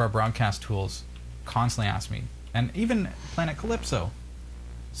one of our broadcast tools constantly asks me, and even Planet Calypso,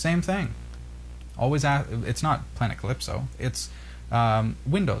 same thing. Always, it's not Planet Calypso. It's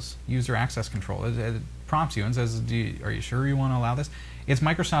Windows user access control. It prompts you and says, "Are you sure you want to allow this?" It's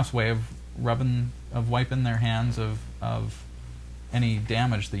Microsoft's way of wiping their hands of any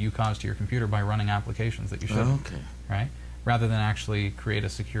damage that you caused to your computer by running applications that you shouldn't. Okay. Right? Rather than actually create a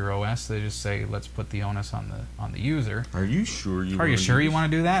secure OS, they just say, "Let's put the onus on the user." Are you sure you? Are you sure you want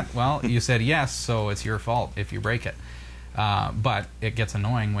to do that? Well, you said yes, so it's your fault if you break it. But it gets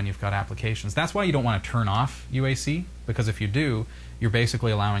annoying when you've got applications. That's why you don't want to turn off UAC, because if you do, you're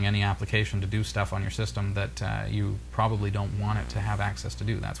basically allowing any application to do stuff on your system that you probably don't want it to have access to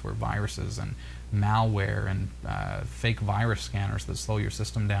do. That's where viruses and malware and fake virus scanners that slow your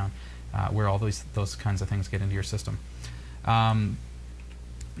system down, where all those kinds of things get into your system. Gadwill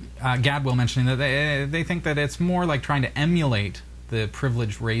mentioning that they think that it's more like trying to emulate the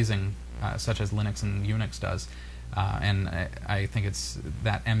privilege raising such as Linux and Unix does. And I think it's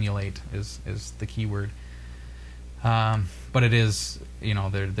that emulate is the key word. But it is,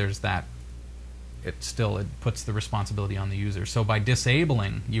 there's that. It puts the responsibility on the user. So by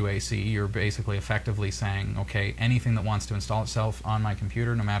disabling UAC, you're basically effectively saying, okay, anything that wants to install itself on my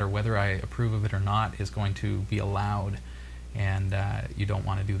computer, no matter whether I approve of it or not, is going to be allowed. And you don't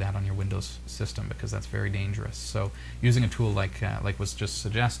want to do that on your Windows system because that's very dangerous. So using a tool like was just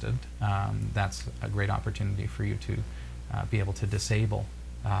suggested, that's a great opportunity for you to be able to disable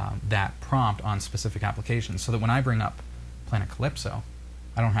that prompt on specific applications, so that when I bring up Planet Calypso,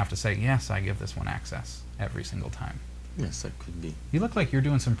 I don't have to say, yes, I give this one access every single time. Yes, that could be. You look like you're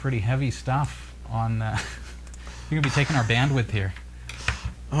doing some pretty heavy stuff on... you're going to be taking our bandwidth here.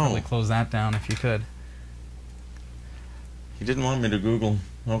 Probably close that down if you could. He didn't want me to Google.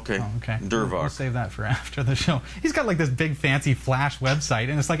 Okay. Oh, okay. Durvok. We'll save that for after the show. He's got like this big fancy Flash website,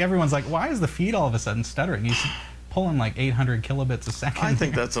 and it's like everyone's like, why is the feed all of a sudden stuttering? He's pulling like 800 kilobits a second. I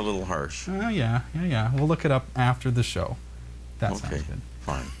think that's a little harsh. Yeah. We'll look it up after the show. That sounds good.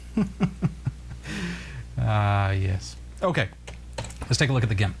 Fine. Yes. Okay. Let's take a look at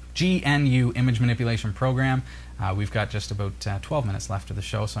the GIMP. GNU Image Manipulation Program. We've got just about 12 minutes left of the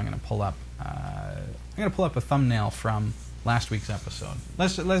show, so I'm going to pull up. A thumbnail from last week's episode.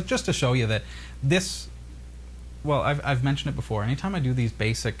 Let's just to show you that this. Well, I've mentioned it before. Anytime I do these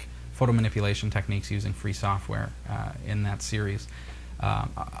basic photo manipulation techniques using free software in that series,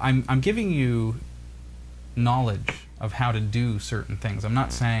 I'm giving you knowledge of how to do certain things. I'm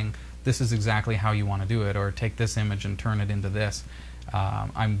not saying this is exactly how you want to do it, or take this image and turn it into this.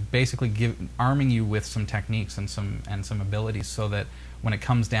 I'm basically arming you with some techniques and some abilities, so that when it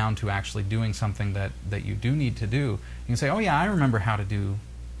comes down to actually doing something that you do need to do, you can say, oh yeah, I remember how to do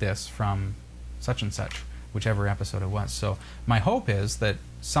this from such and such, whichever episode it was. So my hope is that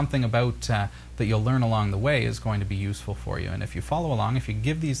something about that you'll learn along the way is going to be useful for you. And if you follow along, if you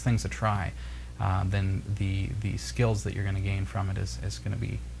give these things a try, then the skills that you're going to gain from it is going to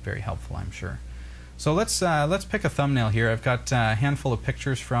be very helpful, I'm sure. So let's pick a thumbnail here. I've got a handful of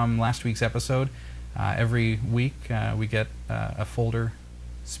pictures from last week's episode. Every week we get a folder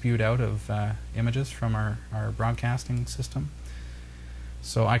spewed out of images from our broadcasting system.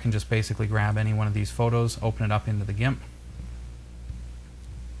 So I can just basically grab any one of these photos, open it up into the GIMP.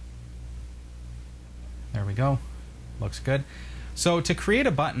 There we go. Looks good. So to create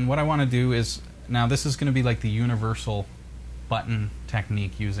a button, what I want to do is, now this is going to be like the universal button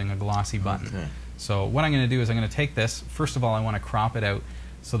technique using a glossy button. Okay. So what I'm going to do is I'm going to take this. First of all, I want to crop it out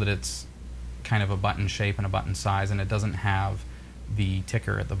so that it's kind of a button shape and a button size, and it doesn't have the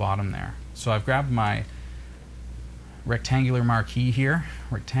ticker at the bottom there. So I've grabbed my rectangular marquee here,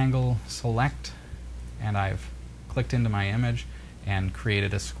 rectangle select, and I've clicked into my image, and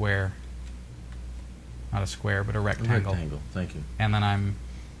created a square, not a square, but a rectangle. A rectangle, thank you. And then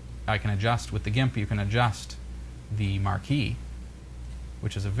I can adjust, with the GIMP, you can adjust the marquee,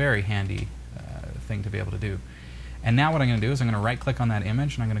 which is a very handy thing to be able to do. And now what I'm going to do is I'm going to right-click on that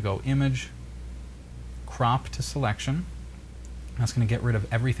image, and I'm going to go Image, Crop to Selection. That's going to get rid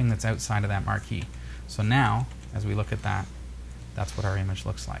of everything that's outside of that marquee. So now, as we look at that, that's what our image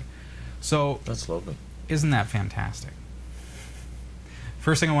looks like. So that's lovely. Isn't that fantastic?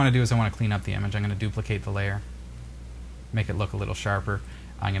 First thing I want to do is I want to clean up the image. I'm going to duplicate the layer, make it look a little sharper.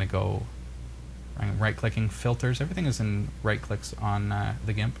 I'm right-clicking Filters. Everything is in right-clicks on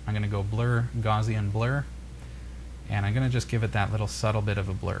the GIMP. I'm going to go Blur, Gaussian Blur, and I'm going to just give it that little subtle bit of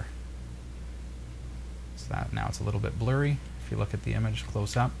a blur. So that now it's a little bit blurry. If you look at the image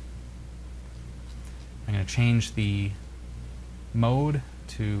close up, I'm going to change the mode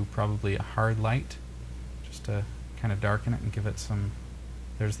to probably a hard light, just to kind of darken it and give it some.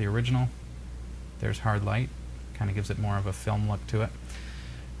 There's the original, there's hard light, kind of gives it more of a film look to it.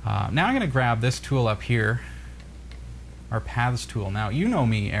 Now I'm going to grab this tool up here, our Paths tool. Now you know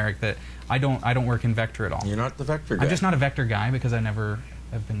me, Eric, that I don't work in vector at all. You're not the vector guy. I'm just not a vector guy because I never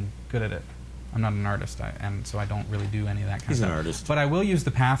have been good at it. I'm not an artist, and so I don't really do any of that kind of stuff. He's an artist. But I will use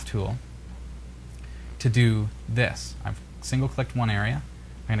the Path tool to do this. I've single-clicked one area.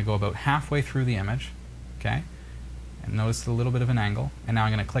 I'm going to go about halfway through the image, okay? And notice a little bit of an angle. And now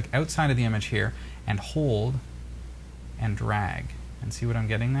I'm going to click outside of the image here and hold and drag. And see what I'm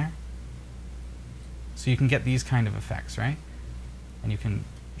getting there? So you can get these kind of effects, right? And you can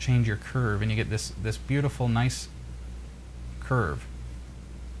change your curve, and you get this beautiful, nice curve.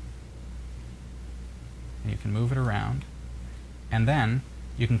 And you can move it around. And then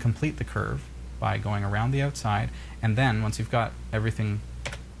you can complete the curve by going around the outside. And then once you've got everything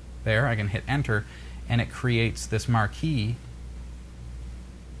there, I can hit Enter, and it creates this marquee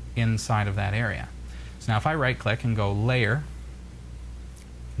inside of that area. So now if I right-click and go Layer,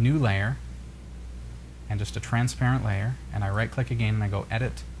 New Layer, and just a transparent layer, and I right-click again and I go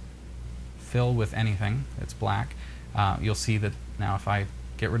Edit, Fill with anything that's black, you'll see that now if I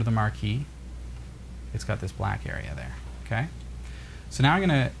get rid of the marquee, it's got this black area there. Okay. So now I'm going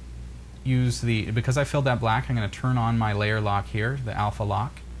to use because I filled that black, I'm going to turn on my layer lock here, the alpha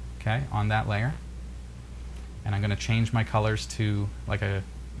lock, okay, on that layer, and I'm going to change my colors to like a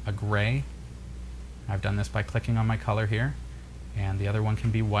gray. I've done this by clicking on my color here, and the other one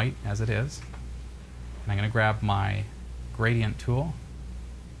can be white as it is. And I'm going to grab my gradient tool.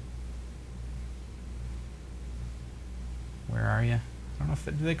 Where are you? I don't know if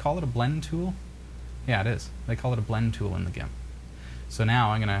do they call it a blend tool? Yeah, it is. They call it a blend tool in the GIMP. So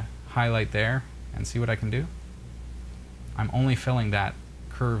now I'm going to highlight there and see what I can do. I'm only filling that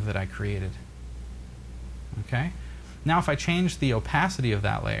curve that I created. Okay? Now if I change the opacity of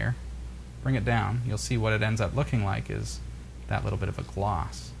that layer, bring it down, you'll see what it ends up looking like is that little bit of a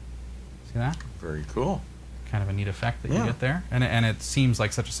gloss. See that? Very cool. Kind of a neat effect that you get there. And it seems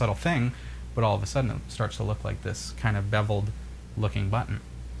like such a subtle thing, but all of a sudden it starts to look like this kind of beveled looking button.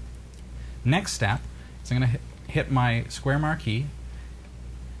 Next step is I'm going to hit my square marquee.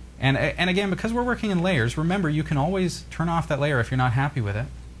 And again, because we're working in layers, remember you can always turn off that layer if you're not happy with it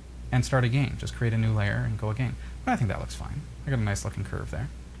and start again. Just create a new layer and go again. But I think that looks fine. I got a nice looking curve there.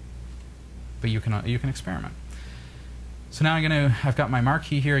 But you can experiment. So now I've got my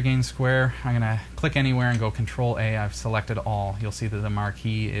marquee here again, square. I'm going to click anywhere and go Control A. I've selected all. You'll see that the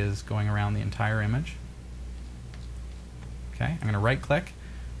marquee is going around the entire image. Okay, I'm going to right click.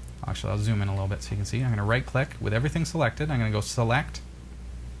 Actually, I'll zoom in a little bit so you can see. I'm going to right click with everything selected. I'm going to go Select,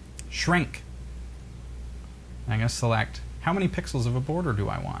 Shrink. I'm going to select how many pixels of a border do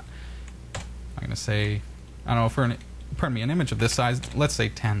I want. I'm going to say, I don't know, for an image of this size, let's say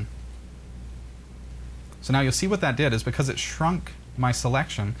 10. So now you'll see what that did is because it shrunk my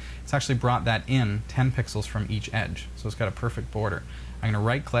selection, it's actually brought that in 10 pixels from each edge. So it's got a perfect border. I'm going to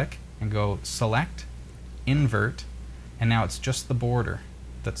right click and go Select, Invert, and now it's just the border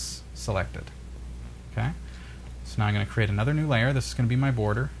that's selected. Okay? So now I'm going to create another new layer. This is going to be my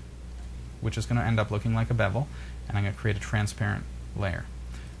border, which is going to end up looking like a bevel, and I'm going to create a transparent layer.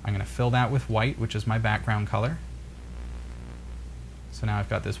 I'm going to fill that with white, which is my background color. So now I've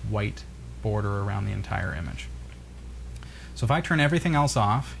got this white border around the entire image. So if I turn everything else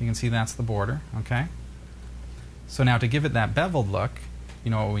off, you can see that's the border. Okay. So now to give it that beveled look, you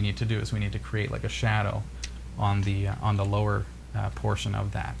know what we need to do is we need to create like a shadow on the lower portion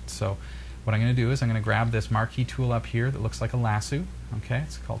of that. So what I'm going to do is I'm going to grab this marquee tool up here that looks like a lasso. Okay,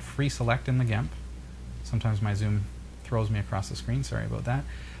 it's called Free Select in the GIMP. Sometimes my zoom throws me across the screen. Sorry about that.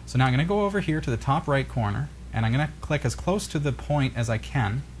 So now I'm going to go over here to the top right corner, and I'm going to click as close to the point as I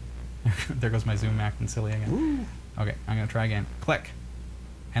can. There goes my zoom acting silly again. Ooh. Okay, I'm going to try again. Click.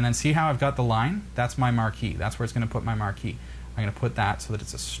 And then see how I've got the line? That's my marquee. That's where it's going to put my marquee. I'm going to put that so that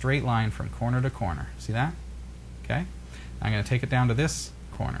it's a straight line from corner to corner. See that? Okay. I'm going to take it down to this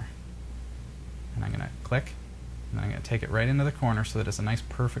corner. And I'm going to click. And then I'm going to take it right into the corner so that it's a nice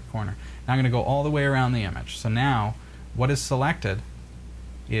perfect corner. Now I'm going to go all the way around the image. So now what is selected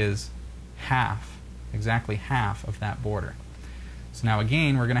is half, exactly half of that border. So now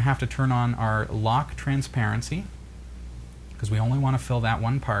again, we're going to have to turn on our lock transparency because we only want to fill that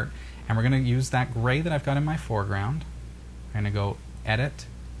one part. And we're going to use that gray that I've got in my foreground. I'm going to go Edit,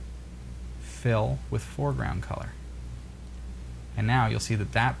 Fill with Foreground Color. And now you'll see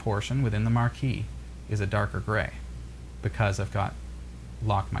that that portion within the marquee is a darker gray because I've got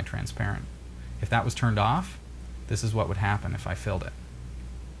locked my transparent. If that was turned off, this is what would happen if I filled it.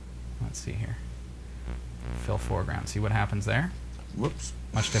 Let's see here. Fill foreground. See what happens there? Whoops.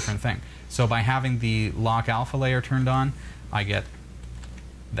 Much different thing. So by having the lock alpha layer turned on, I get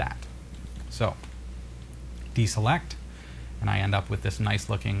that. So deselect, and I end up with this nice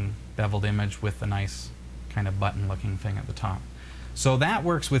looking beveled image with a nice kind of button looking thing at the top. So that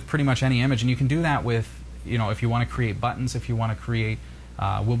works with pretty much any image, and you can do that with, you know, if you want to create buttons, if you want to create,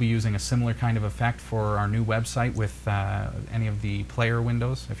 we'll be using a similar kind of effect for our new website with any of the player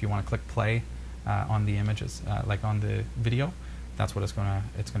windows. If you want to click play on the images, like on the video, that's what it's gonna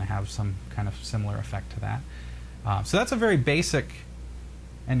have some kind of similar effect to that. So that's a very basic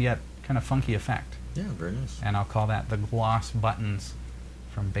and yet kind of funky effect. Yeah, very nice. And I'll call that the gloss buttons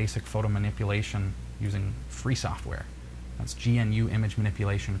from basic photo manipulation using free software. That's GNU Image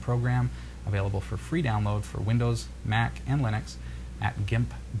Manipulation Program, available for free download for Windows, Mac, and Linux at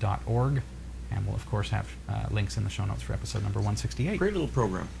gimp.org. And we'll, of course, have links in the show notes for episode number 168. Great little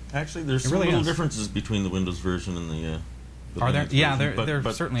program. Actually, there's some really little is. differences between the Windows version and the Are there? Linux Yeah, version, there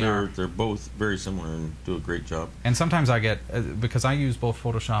certainly are. They're both very similar and do a great job. And sometimes I get, because I use both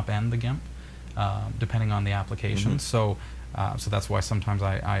Photoshop and the GIMP, depending on the application. So that's why sometimes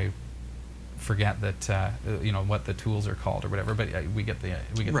I forget that you know, what the tools are called or whatever. But we get the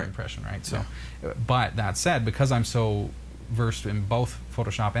Right. impression, right? So, but that said, because I'm so versed in both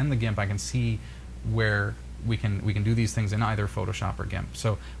Photoshop and the GIMP, I can see where we can do these things in either Photoshop or GIMP.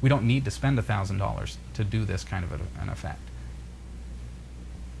 So we don't need to spend $1,000 to do this kind of an effect.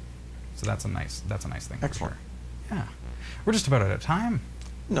 So that's a nice thing. Excellent. For sure. Yeah, we're just about out of time.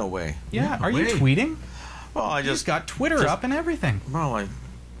 No way. Yeah, No are way. you tweeting? Well, I You just got Twitter up and everything. Well,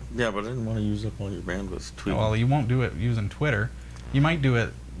 yeah, but I didn't want to use up all your bandwidth tweeting. Well, you won't do it using Twitter. You might do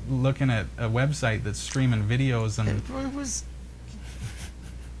it looking at a website that's streaming videos and. It was.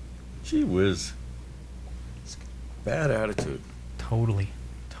 Gee whiz. It's bad attitude. Totally.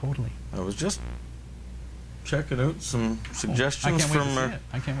 I was just checking out some suggestions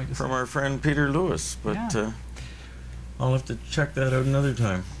from our friend Peter Lewis, but Yeah. I'll have to check that out another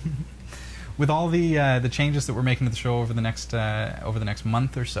time. With all the changes that we're making to the show over the next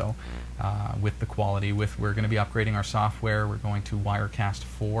month or so, with the quality, we're going to be upgrading our software. We're going to Wirecast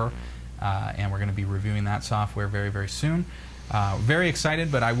 4, and we're going to be reviewing that software very, very soon. Very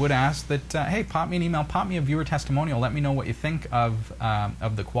excited, but I would ask that, hey, pop me an email, pop me a viewer testimonial. Let me know what you think of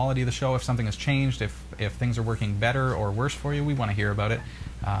the quality of the show, if something has changed, if things are working better or worse for you. We want to hear about it.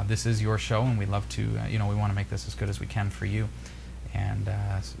 This is your show, and we'd love to, we want to make this as good as we can for you. And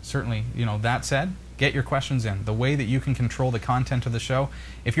certainly, that said, get your questions in. The way that you can control the content of the show,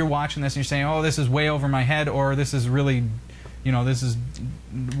 if you're watching this and you're saying, oh, this is way over my head, or this is really, this is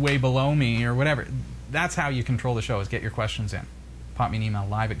way below me, or whatever, that's how you control the show, is get your questions in. Pop me an email,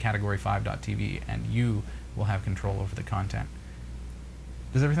 live@category5.tv, and you will have control over the content.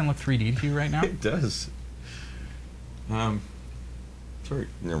 Does everything look 3D to you right now? It does. Sorry,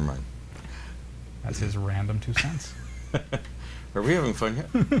 never mind. That's his random 2 cents. Are we having fun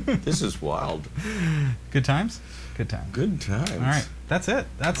yet? This is wild. Good times? Good times. Good times. All right. That's it.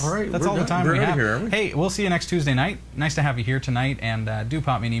 That's all right. That's all the time we have. Here, Hey, we'll see you next Tuesday night. Nice to have you here tonight, and do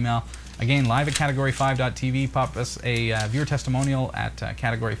pop me an email. Again, live@category5.tv. Pop us a viewer testimonial at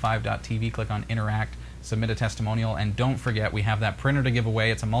category5.tv. Click on Interact, submit a testimonial, and don't forget we have that printer to give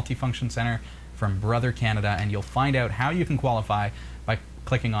away. It's a multifunction center from Brother Canada, and you'll find out how you can qualify by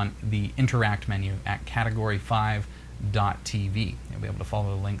clicking on the Interact menu at category5.tv. You'll be able to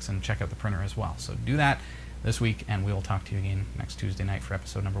follow the links and check out the printer as well. So do that this week, and we'll talk to you again next Tuesday night for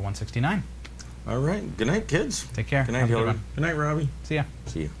episode number 169. All right. Good night, kids. Take care. Good night, Have a good Hillary. one. Good night, Robbie. See ya.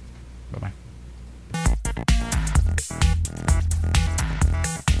 See you. Bye-bye.